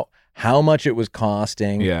found out how much it was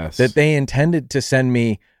costing, that they intended to send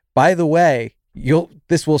me, by the way,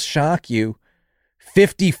 this will shock you,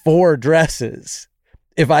 54 dresses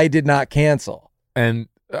if I did not cancel. And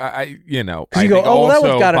I go, that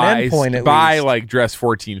one's got an endpoint. By like dress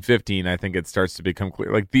 14, 15, I think it starts to become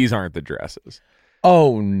clear. Like these aren't the dresses.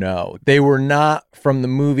 Oh no, they were not from the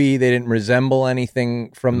movie. They didn't resemble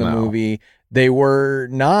anything from the movie. They were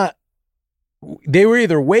not. They were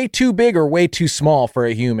either way too big or way too small for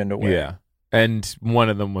a human to wear. Yeah, and one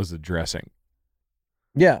of them was a dressing.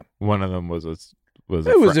 Yeah, one of them was a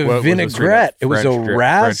vinaigrette. It was a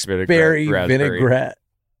raspberry vinaigrette.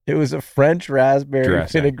 It was a French raspberry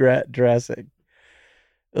vinaigrette dressing.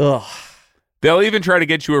 Ugh. They'll even try to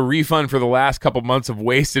get you a refund for the last couple months of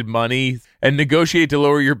wasted money and negotiate to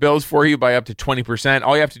lower your bills for you by up to 20%.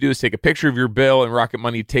 All you have to do is take a picture of your bill and Rocket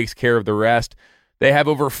Money takes care of the rest. They have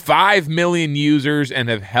over 5 million users and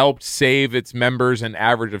have helped save its members an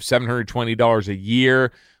average of $720 a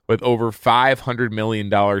year with over $500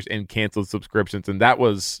 million in canceled subscriptions. And that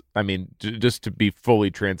was, I mean, just to be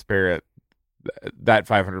fully transparent, that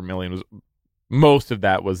 $500 million was, most of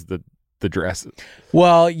that was the dresses.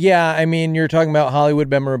 Well, yeah, I mean, you're talking about Hollywood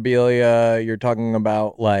memorabilia, you're talking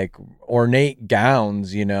about like ornate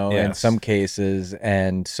gowns, in some cases,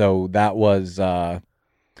 and so that was that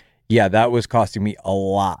was costing me a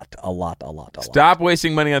lot. Stop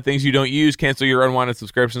wasting money on things you don't use. Cancel your unwanted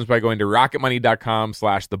subscriptions by going to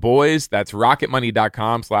rocketmoney.com/theboys. That's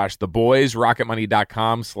rocketmoney.com/theboys,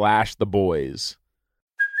 rocketmoney.com/theboys.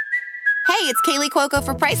 Hey, it's Kaylee Cuoco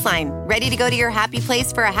for Priceline. Ready to go to your happy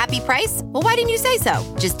place for a happy price? Well, why didn't you say so?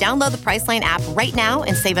 Just download the Priceline app right now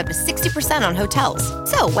and save up to 60% on hotels.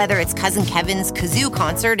 So whether it's Cousin Kevin's Kazoo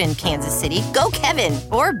Concert in Kansas City, go Kevin,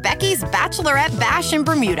 or Becky's Bachelorette Bash in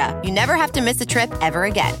Bermuda, you never have to miss a trip ever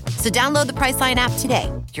again. So download the Priceline app today.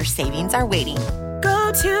 Your savings are waiting.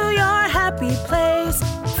 Go to your happy place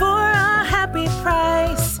for a happy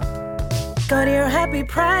price. Go to your happy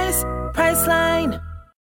price, Priceline.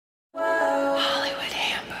 Hollywood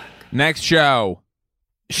Handbook. Next show.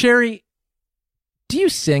 Sherry, do you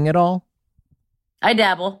sing at all? I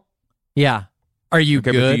dabble. Yeah. Are you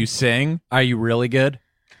good? Do you sing? Are you really good?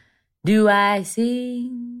 Do I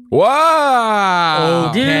sing? Whoa!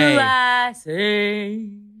 Okay. Do I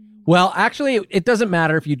sing? Well, actually, it doesn't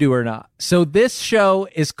matter if you do or not. So this show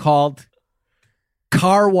is called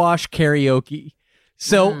Car Wash Karaoke.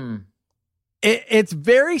 So it's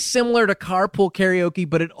very similar to carpool karaoke,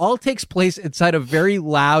 but it all takes place inside a very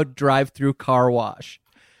loud drive-through car wash.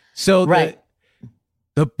 So the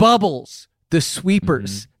bubbles, the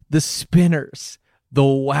sweepers, the spinners, the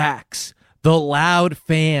wax, the loud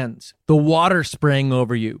fans, the water spraying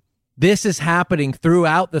over you. This is happening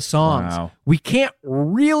throughout the songs. Wow. We can't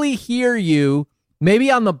really hear you.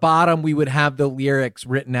 Maybe on the bottom we would have the lyrics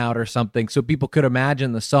written out or something so people could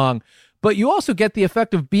imagine the song. But you also get the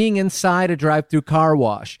effect of being inside a drive-through car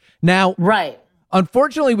wash. Now,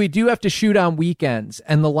 unfortunately, we do have to shoot on weekends,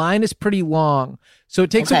 and the line is pretty long. So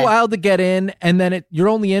it takes a while to get in, and then you're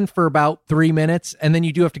only in for about 3 minutes, and then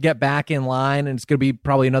you do have to get back in line, and it's going to be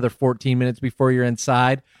probably another 14 minutes before you're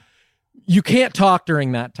inside. You can't talk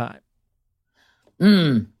during that time.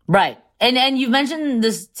 Right. And you've mentioned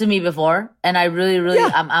this to me before, and I really,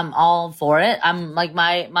 I'm all for it. I'm like,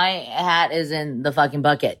 my hat is in the fucking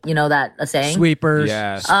bucket. You know that a saying? Sweepers,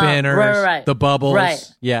 spinners, the bubbles. Right.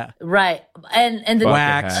 Yeah. Right. And the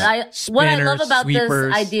wax, what I love about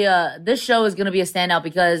this idea, this show is going to be a standout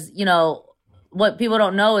because, what people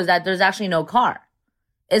don't know is that there's actually no car.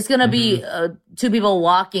 It's gonna be two people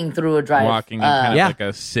walking through a drive, walking in kind of like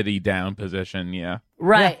a sitty down position. Yeah,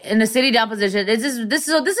 right in a sitty down position. This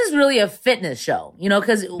is really a fitness show, you know,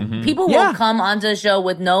 because people will come onto the show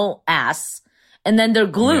with no ass, and then their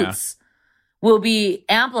glutes will be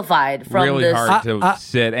amplified from really this. hard to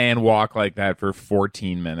sit and walk like that for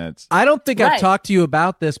 14 minutes. I don't think I've talked to you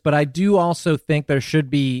about this, but I do also think there should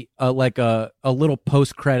be a little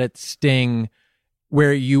post-credit sting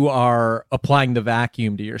where you are applying the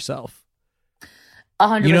vacuum to yourself.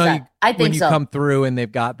 100%. You know, I think when you so. come through and they've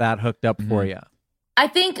got that hooked up for you. I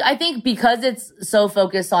think because it's so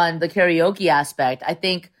focused on the karaoke aspect, I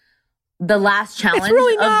think the last challenge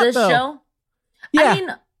of this show. Yeah. I mean,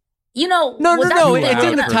 you know, no. It's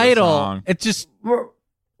in the title. It's just.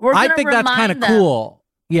 I think that's kind of cool.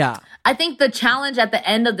 Yeah. I think the challenge at the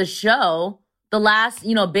end of the show, the last,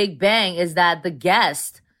 big bang, is that the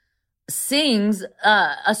guest sings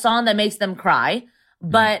a song that makes them cry,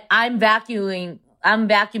 but I'm vacuuming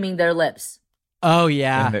their lips. Oh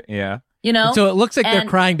yeah. Yeah. You know? And so it looks like they're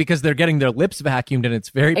crying because they're getting their lips vacuumed, and it's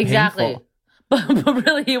very painful. But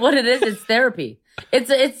really what it is, it's therapy. It's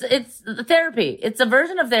therapy. It's a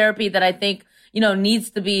version of therapy that I think, needs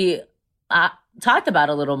to be talked about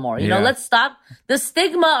a little more. You know, let's stop the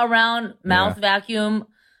stigma around mouth vacuum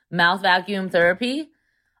therapy.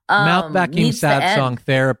 Mouth vacuum sad song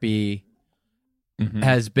therapy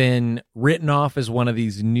has been written off as one of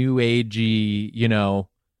these new agey,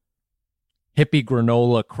 hippie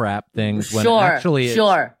granola crap things. When actually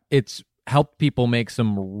it's helped people make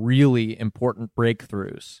some really important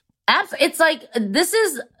breakthroughs. It's like, this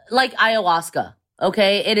is like ayahuasca.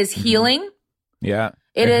 Okay. It is healing. Yeah.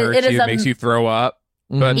 It makes you throw up.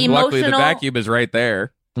 But luckily the vacuum is right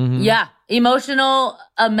there. Yeah. Emotional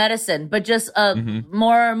medicine, but just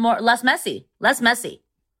less messy.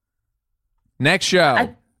 Next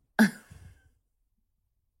show.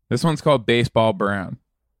 This one's called Baseball Brown.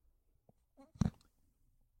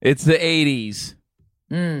 It's the 80s.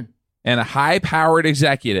 And a high-powered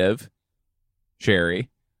executive, Sherry,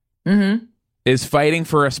 is fighting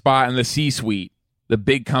for a spot in the C-suite, the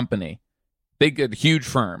big company, huge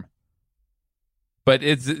firm. But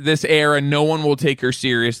it's this era, no one will take her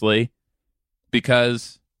seriously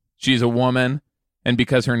because she's a woman and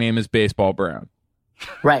because her name is Baseball Brown.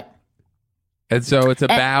 Right. And so it's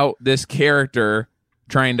about this character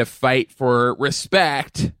trying to fight for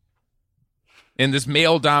respect in this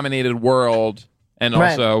male-dominated world, and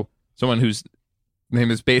also someone whose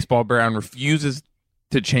name is Baseball Brown refuses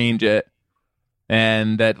to change it.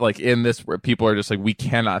 And that, like, in this, where people are just like, we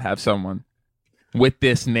cannot have someone with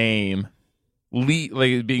this name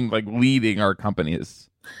leading our companies.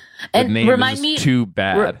 And the name is just too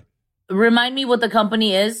bad. Remind me what the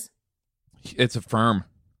company is. It's a firm.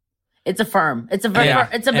 It's a firm. It's a very.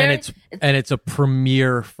 It's a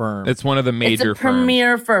premier firm. It's one of the major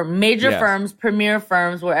premier firm. Major firms, premier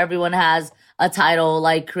firms, where everyone has a title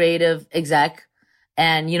like creative exec,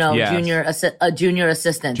 and junior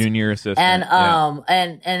assistant, and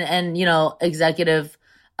and executive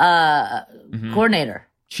coordinator,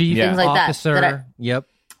 chief, things like officer. that. Yep.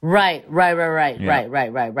 Right. And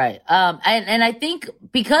I think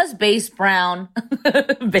because Baseball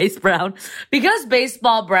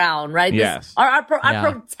Brown, right? Yes. Our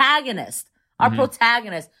protagonist,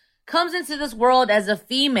 protagonist comes into this world as a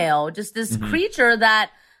female, just this creature that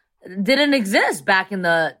didn't exist back in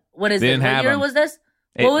the, what year was this?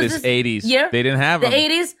 What was this 80s year? They didn't have them. The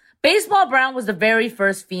 80s. Baseball Brown was the very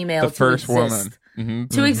first female woman.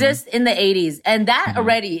 To exist in the 80s. And that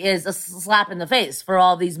already is a slap in the face for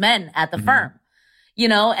all these men at the firm,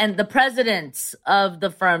 and the presidents of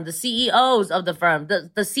the firm, the CEOs of the firm,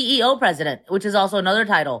 the CEO president, which is also another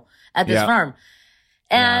title at this firm.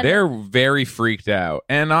 And they're very freaked out.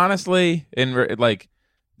 And honestly, this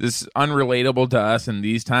is unrelatable to us in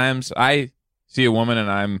these times. I see a woman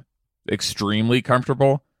and I'm extremely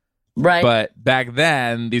comfortable. Right. But back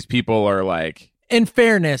then, these people are like, in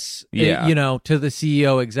fairness, to the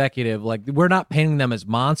CEO executive, like, we're not painting them as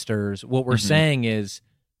monsters. What we're saying is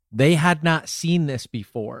they had not seen this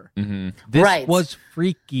before. This was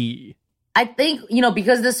freaky. I think,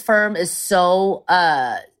 because this firm is so,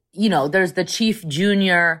 there's the chief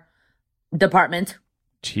junior department.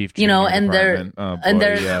 Chief junior department. And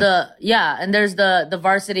there's the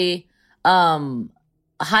varsity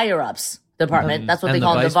higher ups department. That's what they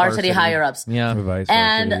call them, the varsity higher ups. Yeah.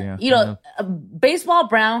 Baseball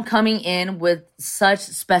Brown coming in with such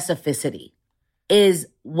specificity is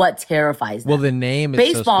what terrifies them. Well, the name is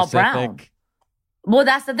Baseball so Brown. Well,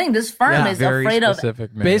 that's the thing. This firm is afraid of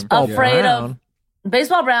Baseball Brown.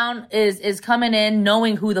 Baseball Brown is coming in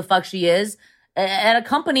knowing who the fuck she is at a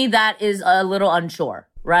company that is a little unsure.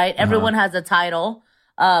 right? Everyone has a title,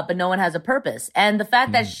 but no one has a purpose. And the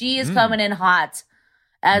fact that she is coming in hot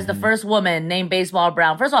as the first woman named Baseball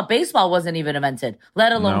Brown. First of all, baseball wasn't even invented,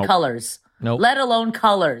 let alone colors. Let alone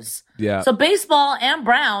colors. Yeah. So baseball and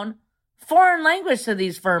brown, foreign language to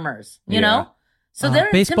these firmers, you know? So they're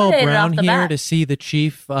Baseball intimidated Brown off the here bat. to see the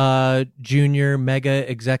chief junior mega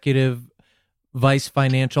executive vice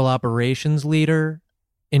financial operations leader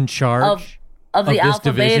in charge of the this Alpha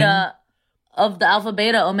division. Beta of the Alpha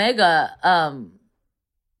Beta Omega And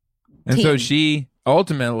team. so she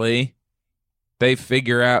ultimately, they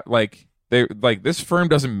figure out this firm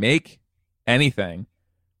doesn't make anything.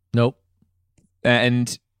 Nope.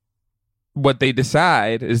 And what they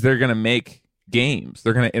decide is they're going to make games.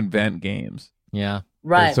 They're going to invent games. Yeah.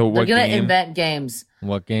 Right. So They're what going to game? invent games.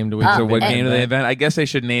 What game do we? So what game do they invent? I guess they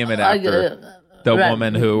should name it after the right.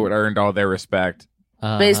 woman who earned all their respect.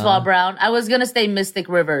 Baseball Brown. I was going to say Mystic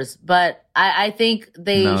Rivers, but I think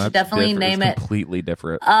they should definitely name it. Completely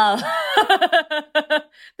different.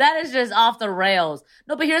 That is just off the rails.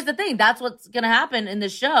 No, but here's the thing. That's what's going to happen in the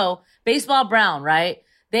show. Baseball Brown, right?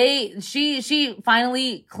 She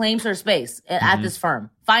finally claims her space at this firm.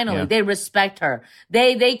 Finally, they respect her.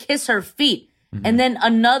 They kiss her feet. And then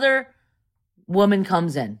another woman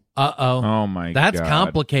comes in. Oh my God. That's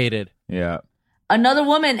complicated. Yeah. Another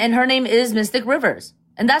woman, and her name is Mystic Rivers.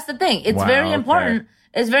 And that's the thing. It's very important.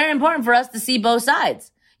 It's very important for us to see both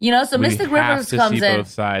sides. You know, so Mystic Rivers comes in. Both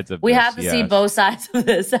sides of we this, have to see both sides of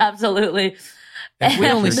this. Absolutely. If we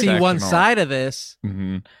only see one side of this,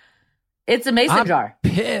 it's a mason jar.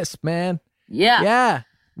 Pissed, man. Yeah. Yeah.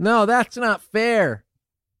 No, that's not fair.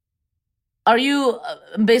 Are you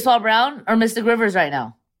Baseball Brown or Mystic Rivers right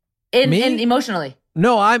now? In emotionally?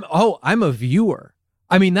 No, I'm a viewer.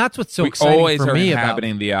 I mean, that's what's so exciting always for are me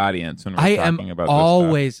inhabiting about the audience when we're I talking am about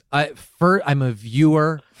always I'm a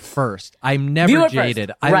viewer first. I'm never Viewer jaded.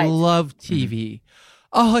 first. I Right. love TV.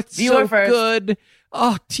 Oh, it's Viewer so first. good.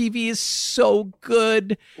 Oh, TV is so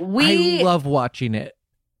good. I love watching it.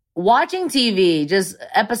 Watching TV, just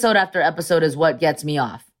episode after episode, is what gets me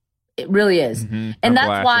off. It really is. And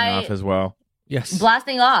that's why off as well. Yes.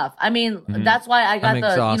 Blasting off. I mean, that's why I got I'm the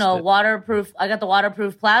exhausted. waterproof. I got the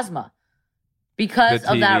waterproof plasma because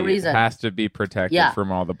The of that TV reason. has to be protected Yeah.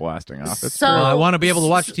 from all the blasting off. It's So- true. Well, I want to be able to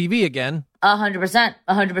watch TV again. 100%.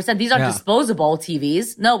 100%. These are Yeah. disposable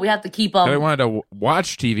TVs. No, we have to keep them. I wanted to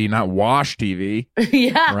watch TV, not wash TV.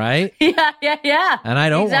 Yeah. Right? Yeah. And I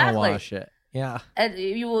don't Exactly. want to wash it. Yeah. And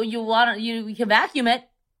you can vacuum it,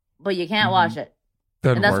 but you can't wash it.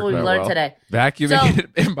 Doesn't And that's work what we that learned well. today. Vacuuming,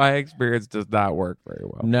 So- in my experience, does not work very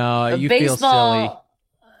well. No, you feel silly.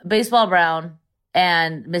 Baseball Brown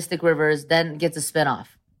and Mystic Rivers then gets a spinoff.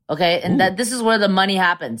 Okay. And that this is where the money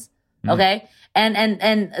happens. Okay.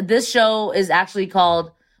 And this show is actually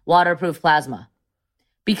called Waterproof Plasma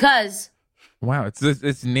because Wow,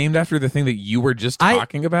 it's named after the thing that you were just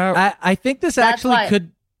talking about. I think this That's actually why-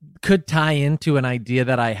 could tie into an idea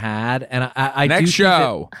that I had, and I Next do think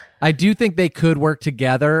show. I do think they could work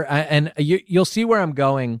together, and you'll see where I'm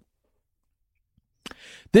going.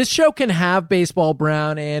 This show can have Baseball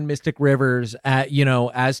Brown and Mystic Rivers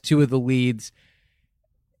as two of the leads,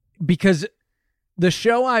 because the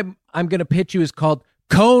show I'm going to pitch you is called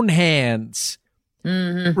Cone Hands.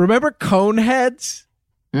 Remember Coneheads?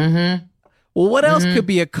 mm-hmm. Well, what else could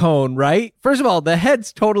be a cone, right? First of all, the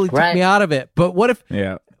heads totally took Right. me out of it. But what if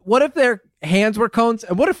Yeah. their hands were cones?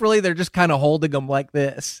 And what if really they're just kind of holding them like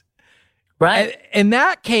this? Right. In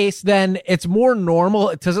that case, then it's more normal.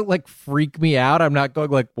 It doesn't like freak me out. I'm not going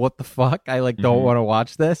like, what the fuck? I like don't want to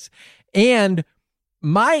watch this. And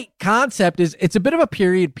my concept is it's a bit of a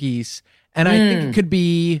period piece. And I think it could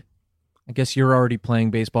be, I guess you're already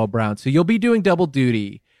playing Baseball Brown. So you'll be doing double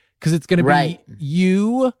duty because it's going to Right. be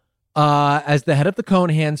you as the head of the Cone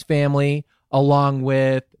Hands family, along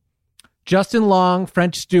with Justin Long,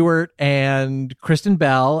 French Stewart, and Kristen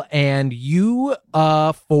Bell, and you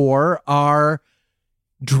four are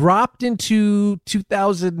dropped into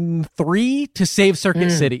 2003 to save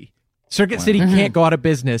Circuit City. Circuit City can't go out of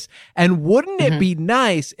business. And wouldn't it be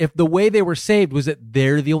nice if the way they were saved was that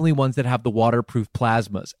they're the only ones that have the waterproof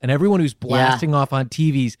plasmas, and everyone who's blasting off on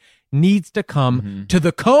TVs needs to come to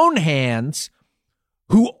the Cone Hands,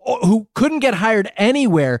 who couldn't get hired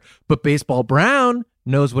anywhere, but Baseball Brown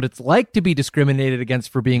knows what it's like to be discriminated against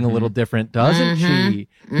for being a little different, doesn't she?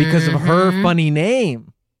 Because of her funny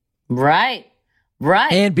name. Right.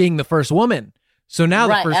 And being the first woman. So now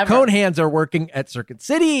Right, the first ever. Cone Hands are working at Circuit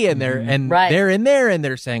City, and they're they're in there, and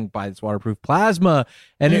they're saying buy this waterproof plasma,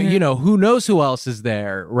 and who knows who else is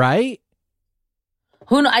there, right?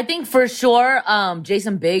 I think for sure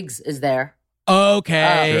Jason Biggs is there.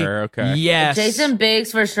 Okay. Sure, okay. Yes. Jason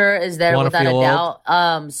Biggs for sure is there Wanna without a feel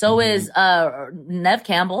doubt. So is Nev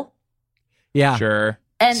Campbell. Yeah. Sure.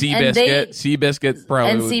 And Seabiscuit. Seabiscuit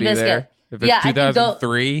probably and would be Seabiscuit. there. If it's Yeah, I think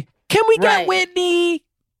 2003. Can we get Right. Whitney?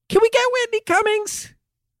 Can we get Whitney Cummings?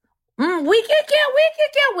 We could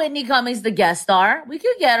get Whitney Cummings the guest star. We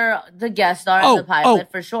could get her the guest star as the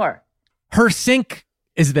pilot for sure. Her sink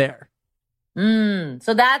is there.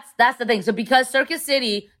 So that's the thing. So because Circuit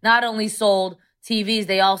City not only sold TVs,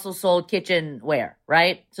 they also sold kitchenware,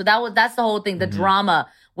 right? So that's the whole thing. The drama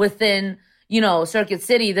within, Circuit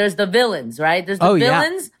City. There's the villains, right? There's the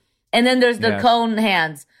villains, and then there's the cone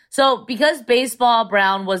hands. So because Baseball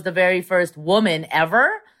Brown was the very first woman ever,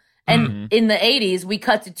 and in the 80s, we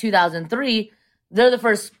cut to 2003, they're the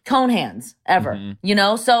first cone hands ever,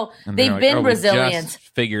 So And they've they're been like, we resilient. just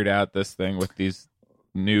figured out this thing with these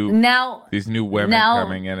new women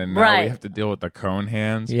coming in, and now we have to deal with the cone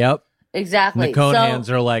hands. Yep. Exactly. And the cone hands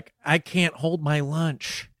are like, I can't hold my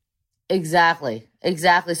lunch. Exactly.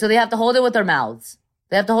 So they have to hold it with their mouths.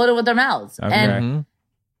 Okay. And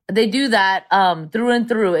they do that through and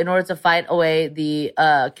through in order to fight away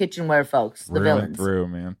the kitchenware folks, the villains. Through,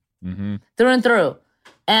 man. Through and through.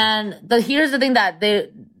 And here's the thing that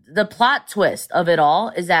the plot twist of it all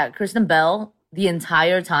is that Kristen Bell the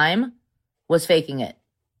entire time was faking it.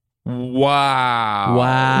 Wow.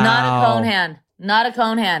 Not a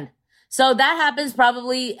cone hand. So that happens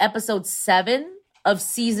probably episode 7 of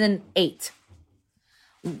season 8.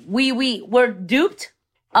 We were duped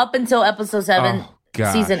up until episode 7,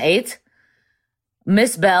 season 8.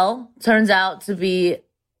 Miss Bell turns out to be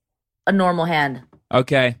a normal hand.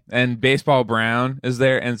 Okay, and Baseball Brown is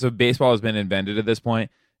there, and so baseball has been invented at this point,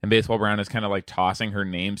 and Baseball Brown is kind of like tossing her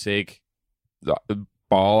namesake the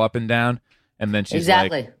ball up and down, and then she's like,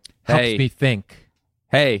 "Hey, helps me think.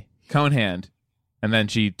 Hey, cone hand," and then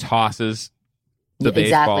she tosses the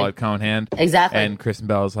baseball at cone hand, and Kristen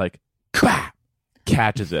Bell is like, "Bah!"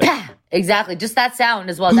 catches it. Bah! Exactly, just that sound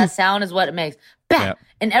as well. That sound is what it makes. Bah! Yep.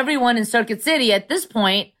 And everyone in Circuit City at this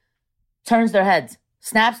point turns their heads.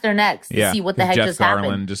 Snaps their necks to see what the heck Jeff just Garland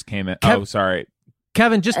happened. just came in. Sorry.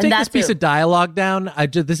 Kevin, just take this piece of dialogue down.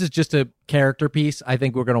 This is just a character piece. I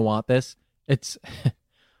think we're going to want this. It's,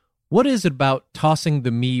 what is it about tossing the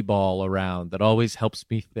me ball around that always helps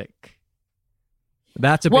me think?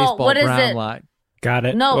 That's a Baseball Brown line. Got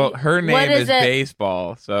it. No, well, her name is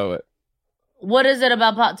Baseball, so. What is it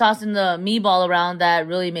about tossing the me ball around that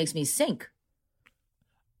really makes me sink?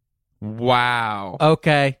 Wow.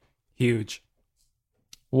 Okay. Huge.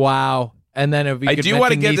 Wow. And then if we I do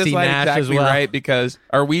want to get this line exactly right, because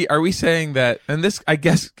are we saying that, and this I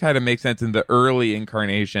guess kind of makes sense in the early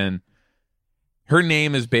incarnation, her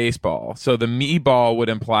name is Baseball, so the me ball would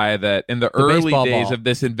imply that in the early days of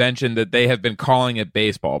this invention that they have been calling it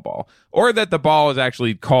baseball ball, or that the ball is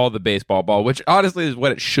actually called the baseball ball, which honestly is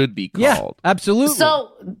what it should be called. Yeah, absolutely.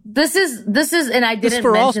 So this is, and I didn't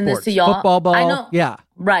mention this to y'all. Football ball. I know, yeah.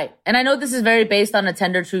 Right. And I know this is very based on a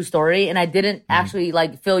tender true story, and I didn't actually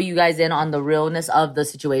fill you guys in on the realness of the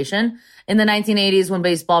situation. In the 1980s, when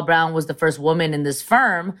Baseball Brown was the first woman in this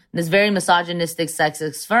firm, this very misogynistic,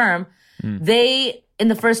 sexist firm, they, in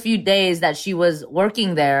the first few days that she was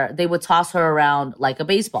working there, they would toss her around like a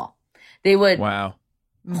baseball. They would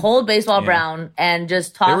hold Baseball Brown and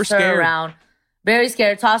just toss her around. Very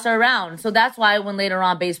scared, toss her around. So that's why when later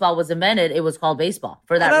on baseball was invented, it was called baseball.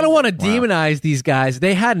 For that and I don't reason. want to demonize these guys.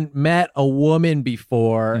 They hadn't met a woman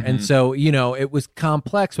before. And so, it was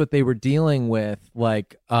complex what they were dealing with.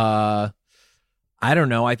 Like, I don't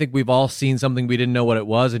know. I think we've all seen something we didn't know what it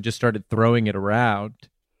was and just started throwing it around.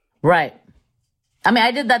 Right. I mean,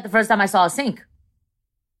 I did that the first time I saw a sink.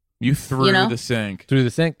 You threw the sink. Through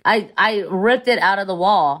the sink? I ripped it out of the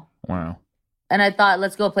wall. Wow. And I thought,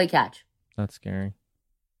 let's go play catch. That's scary.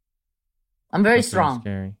 I'm very strong.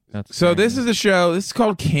 Scary. That's so scary. this is a show. This is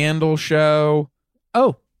called Candle Show.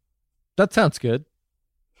 Oh, that sounds good.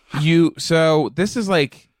 So this is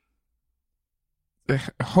like,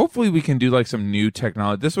 hopefully we can do like some new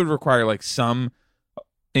technology. This would require like some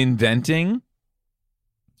inventing,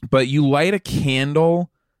 but you light a candle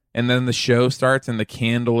and then the show starts and the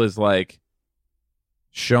candle is like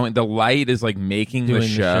showing, the light is like making Doing the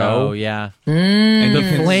show. Yeah. And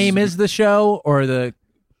the flame is the show, or the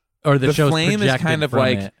show's flame is kind of from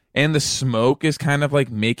like it? And the smoke is kind of like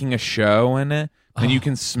making a show in it. And you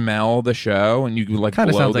can smell the show, and you like kind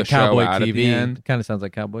of blow sounds the like show Cowboy out at the TV. end. Kind of sounds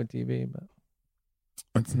like Cowboy TV, but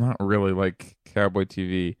It's not really like Cowboy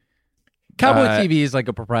TV. Cowboy TV is like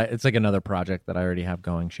it's like another project that I already have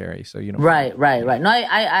going, Sherry. So Right. No,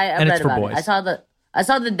 I And read it's for about boys. it. I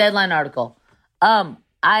saw the Deadline article.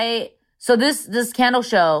 So this candle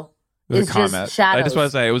show It's just shadows. I just want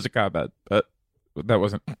to say it was a comment, but that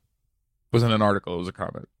wasn't an article. It was a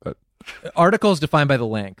comment. But article is defined by the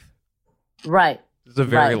length. Right. It's a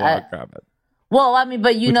very long comment. Well, I mean,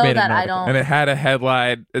 but you know that I don't. And it had a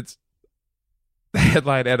headline. The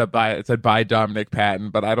headline had it said by Dominic Patton,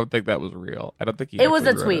 but I don't think that was real. I don't think it was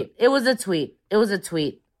a tweet. It was a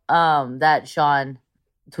tweet. That Sean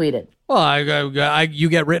tweeted. Well, you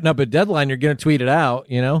get written up a deadline, you're going to tweet it out,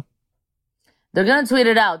 you know? They're going to tweet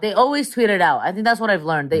it out. They always tweet it out. I think that's what I've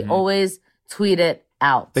learned. They always tweet it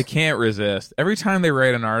out. They can't resist. Every time they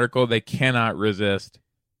write an article, they cannot resist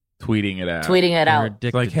tweeting it out.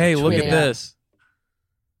 It's like, hey, look at this.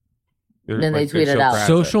 Then they tweet it out.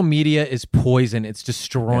 Social media is poison. It's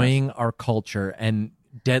destroying our culture. And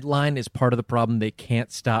Deadline is part of the problem. They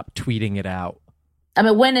can't stop tweeting it out. I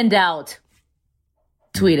mean, when in doubt,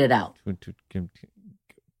 tweet it out.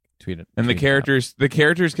 Tweet it. And the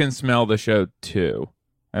characters can smell the show too.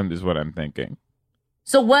 Is what I'm thinking.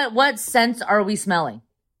 So what scents are we smelling?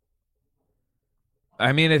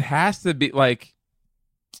 I mean, it has to be like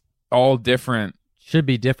all different. Should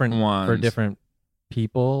be different ones for different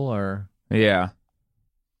people, or yeah.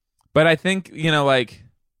 But I think like,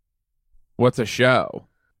 what's a show?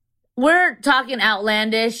 We're talking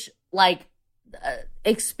outlandish, like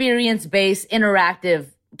experience-based, interactive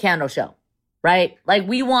candle show, right? Like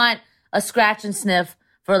we want a scratch and sniff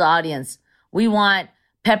for the audience. We want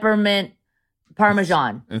peppermint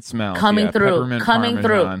Parmesan. It smells coming through. Peppermint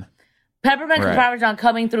and Parmesan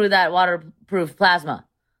coming through that waterproof plasma.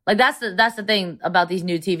 Like that's the thing about these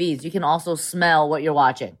new TVs. You can also smell what you're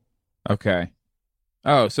watching. Okay.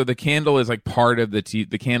 Oh, so the candle is like part of the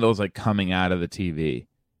candle is like coming out of the TV.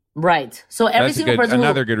 Right. So every single person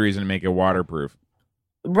another good reason to make it waterproof.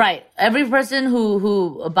 Right. Every person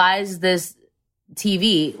who buys this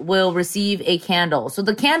TV will receive a candle. So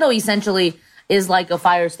the candle essentially is like a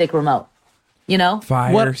Fire Stick remote. You know?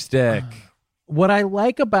 Fire Stick. What I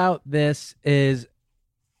like about this is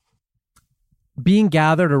being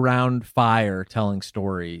gathered around fire telling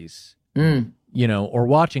stories, or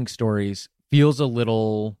watching stories feels a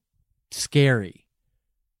little scary.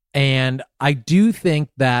 And I do think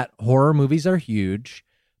that horror movies are huge,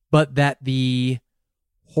 but that the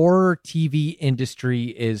horror TV industry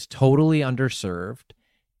is totally underserved,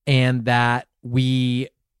 and that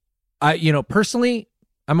personally,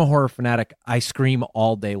 I'm a horror fanatic. I scream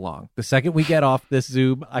all day long. The second we get off this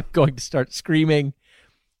Zoom, I'm going to start screaming.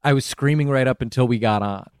 I was screaming right up until we got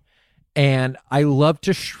on. And I love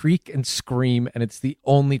to shriek and scream, and it's the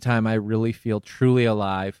only time I really feel truly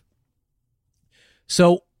alive.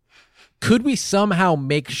 So could we somehow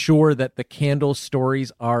make sure that the candle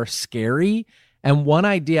stories are scary? And one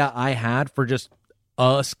idea I had for just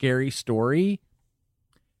a scary story,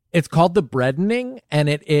 it's called The Breadening, and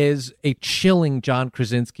it is a chilling John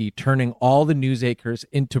Krasinski turning all the news anchors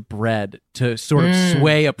into bread to sort of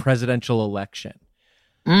sway a presidential election.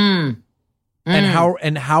 And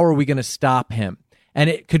how are we going to stop him? And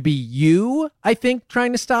it could be you, I think,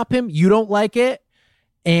 trying to stop him. You don't like it.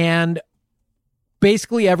 And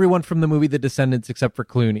basically everyone from the movie The Descendants except for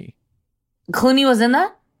Clooney. Clooney was in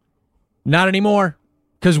that? Not anymore.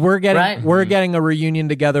 Because we're getting a reunion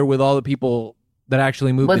together with all the people that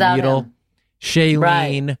actually moved the needle. Him.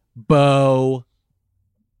 Shailene, Bo,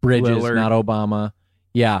 Bridges, Lillard. Not Obama.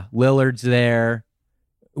 Yeah, Lillard's there.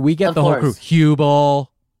 We get the whole crew. Hubel.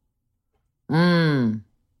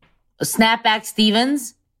 Snapback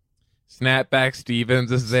Stevens. Snapback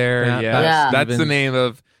Stevens is there. That's the name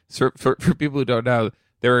of for people who don't know.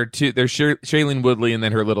 There are two. There's Shailene Woodley and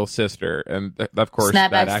then her little sister, and of course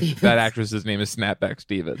that actress's name is Snapback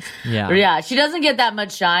Stevens. Yeah. She doesn't get that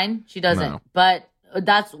much shine. She doesn't. But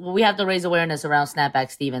we have to raise awareness around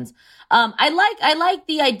Snapback Stevens. I like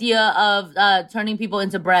the idea of turning people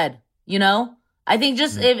into bread. You know, I think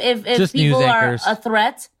if people are a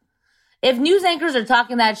threat. If news anchors are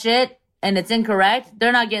talking that shit and it's incorrect,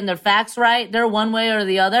 they're not getting their facts right. They're one way or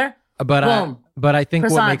the other. Boom. But I think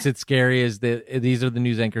what makes it scary is that these are the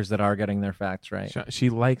news anchors that are getting their facts right.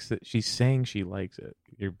 She likes it. She's saying she likes it.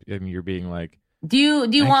 You're being like, do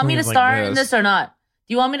you want me to star in this or not?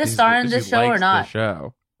 Do you want me to star in this show or not?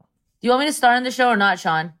 Show. Do you want me to star in the show or not,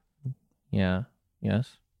 Sean? Yeah.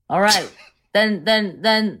 Yes. All right.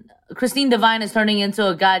 Then Christine Devine is turning into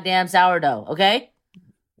a goddamn sourdough. Okay.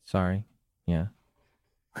 Sorry. Yeah.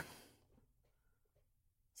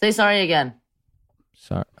 Say sorry again.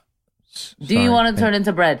 Sorry. Do you want to turn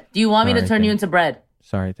into bread? Do you want me to turn you into bread?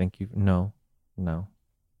 Sorry, thank you. No.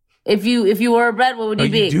 If you were a bread, what would you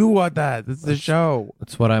be? You do want that. This is the show.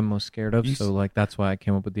 That's what I'm most scared of. So that's why I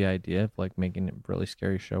came up with the idea of making a really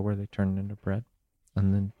scary show where they turn it into bread,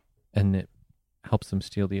 and it helps them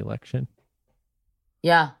steal the election.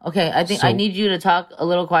 Yeah. Okay. I think I need you to talk a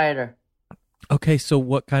little quieter. Okay. So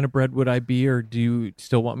what kind of bread would I be, or do you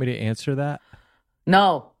still want me to answer that?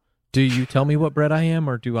 No. Do you tell me what bread I am,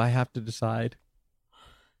 or do I have to decide?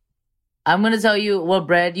 I'm going to tell you what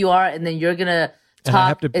bread you are, and then you're going to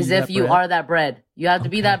talk as if you are that bread. You have to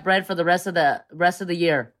be that bread for the rest of the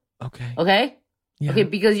year. Okay. Okay? Yeah. Okay,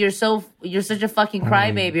 because you're such a fucking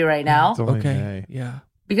crybaby right now. Okay. Yeah.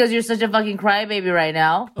 Because you're such a fucking crybaby right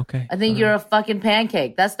now. Okay. I think you're a fucking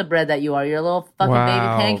pancake. That's the bread that you are. You're a little fucking baby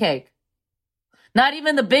pancake. Not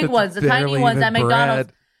even the big ones, the tiny ones at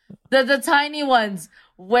McDonald's. The tiny ones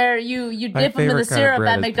where you dip them in the syrup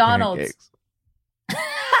at McDonald's.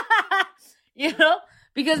 You know?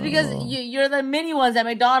 Because you're the mini ones at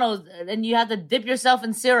McDonald's and you have to dip yourself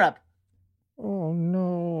in syrup. Oh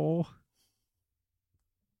no.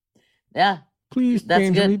 Yeah. Please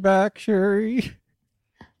change me back, Sherry.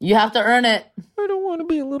 You have to earn it. I don't want to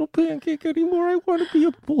be a little pancake anymore. I want to be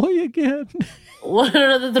a boy again. What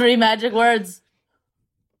are the 3 magic words?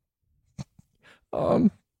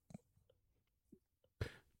 The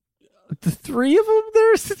 3 of them?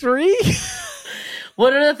 There's 3?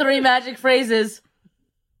 What are the 3 magic phrases?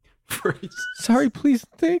 Sorry, please,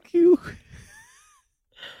 thank you.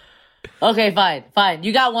 Okay, fine.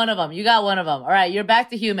 You got one of them. All right, you're back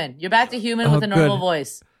to human. You're back to human with a normal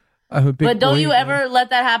voice. I'm a big But don't boy you again. ever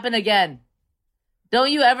let that happen again. Don't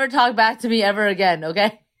you ever talk back to me ever again,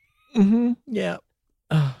 okay? Mm-hmm. Yeah.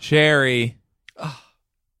 Sherry.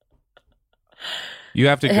 You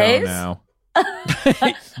have to go Hayes? now.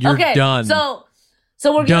 You're okay, done. So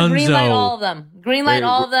we're going to green light all of them. Green light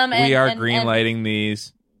all of them. We are green lighting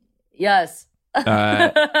these. Yes.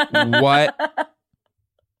 What?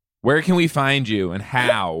 Where can we find you and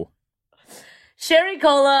how? Sherry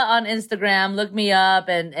Cola on Instagram. Look me up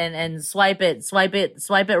and swipe it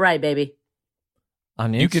right, baby.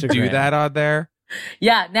 On Instagram. You could do that on there?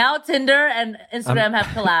 Yeah, now Tinder and Instagram have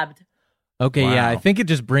collabed. Okay, Wow. yeah, I think it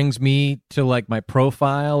just brings me to like my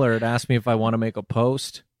profile, or it asks me if I want to make a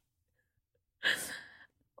post.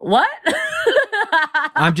 What?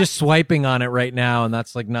 I'm just swiping on it right now, and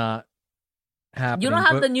that's like not happening. You don't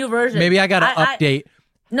have the new version. Maybe I got to update.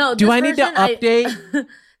 No, do I need to update?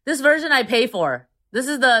 This version I pay for. This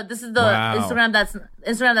is the Wow. Instagram that's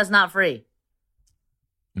not free.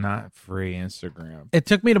 Not free Instagram. It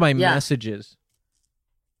took me to my messages.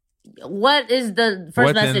 What is the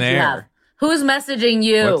first What's in message you there? have? Who's messaging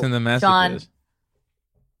you? What's in the messages?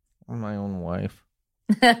 My own wife.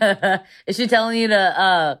 Sean? Is she telling you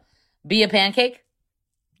to be a pancake?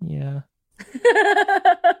 Yeah.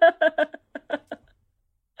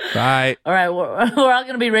 Bye. All right, we're all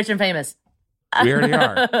gonna be rich and famous. We already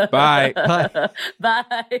are. Bye. Bye.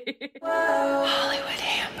 Bye.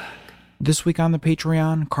 This week on the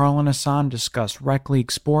Patreon, Carl and Hassan discuss rec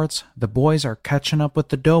league sports, the boys are catching up with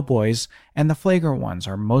the doughboys, and the flagrant ones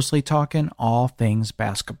are mostly talking all things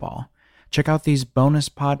basketball. Check out these bonus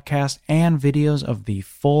podcasts and videos of the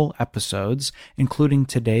full episodes, including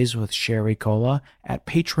today's with Sherry Cola, at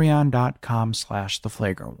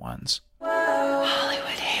patreon.com/theflagrantones.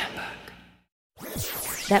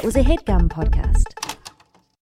 That was a HeadGum podcast.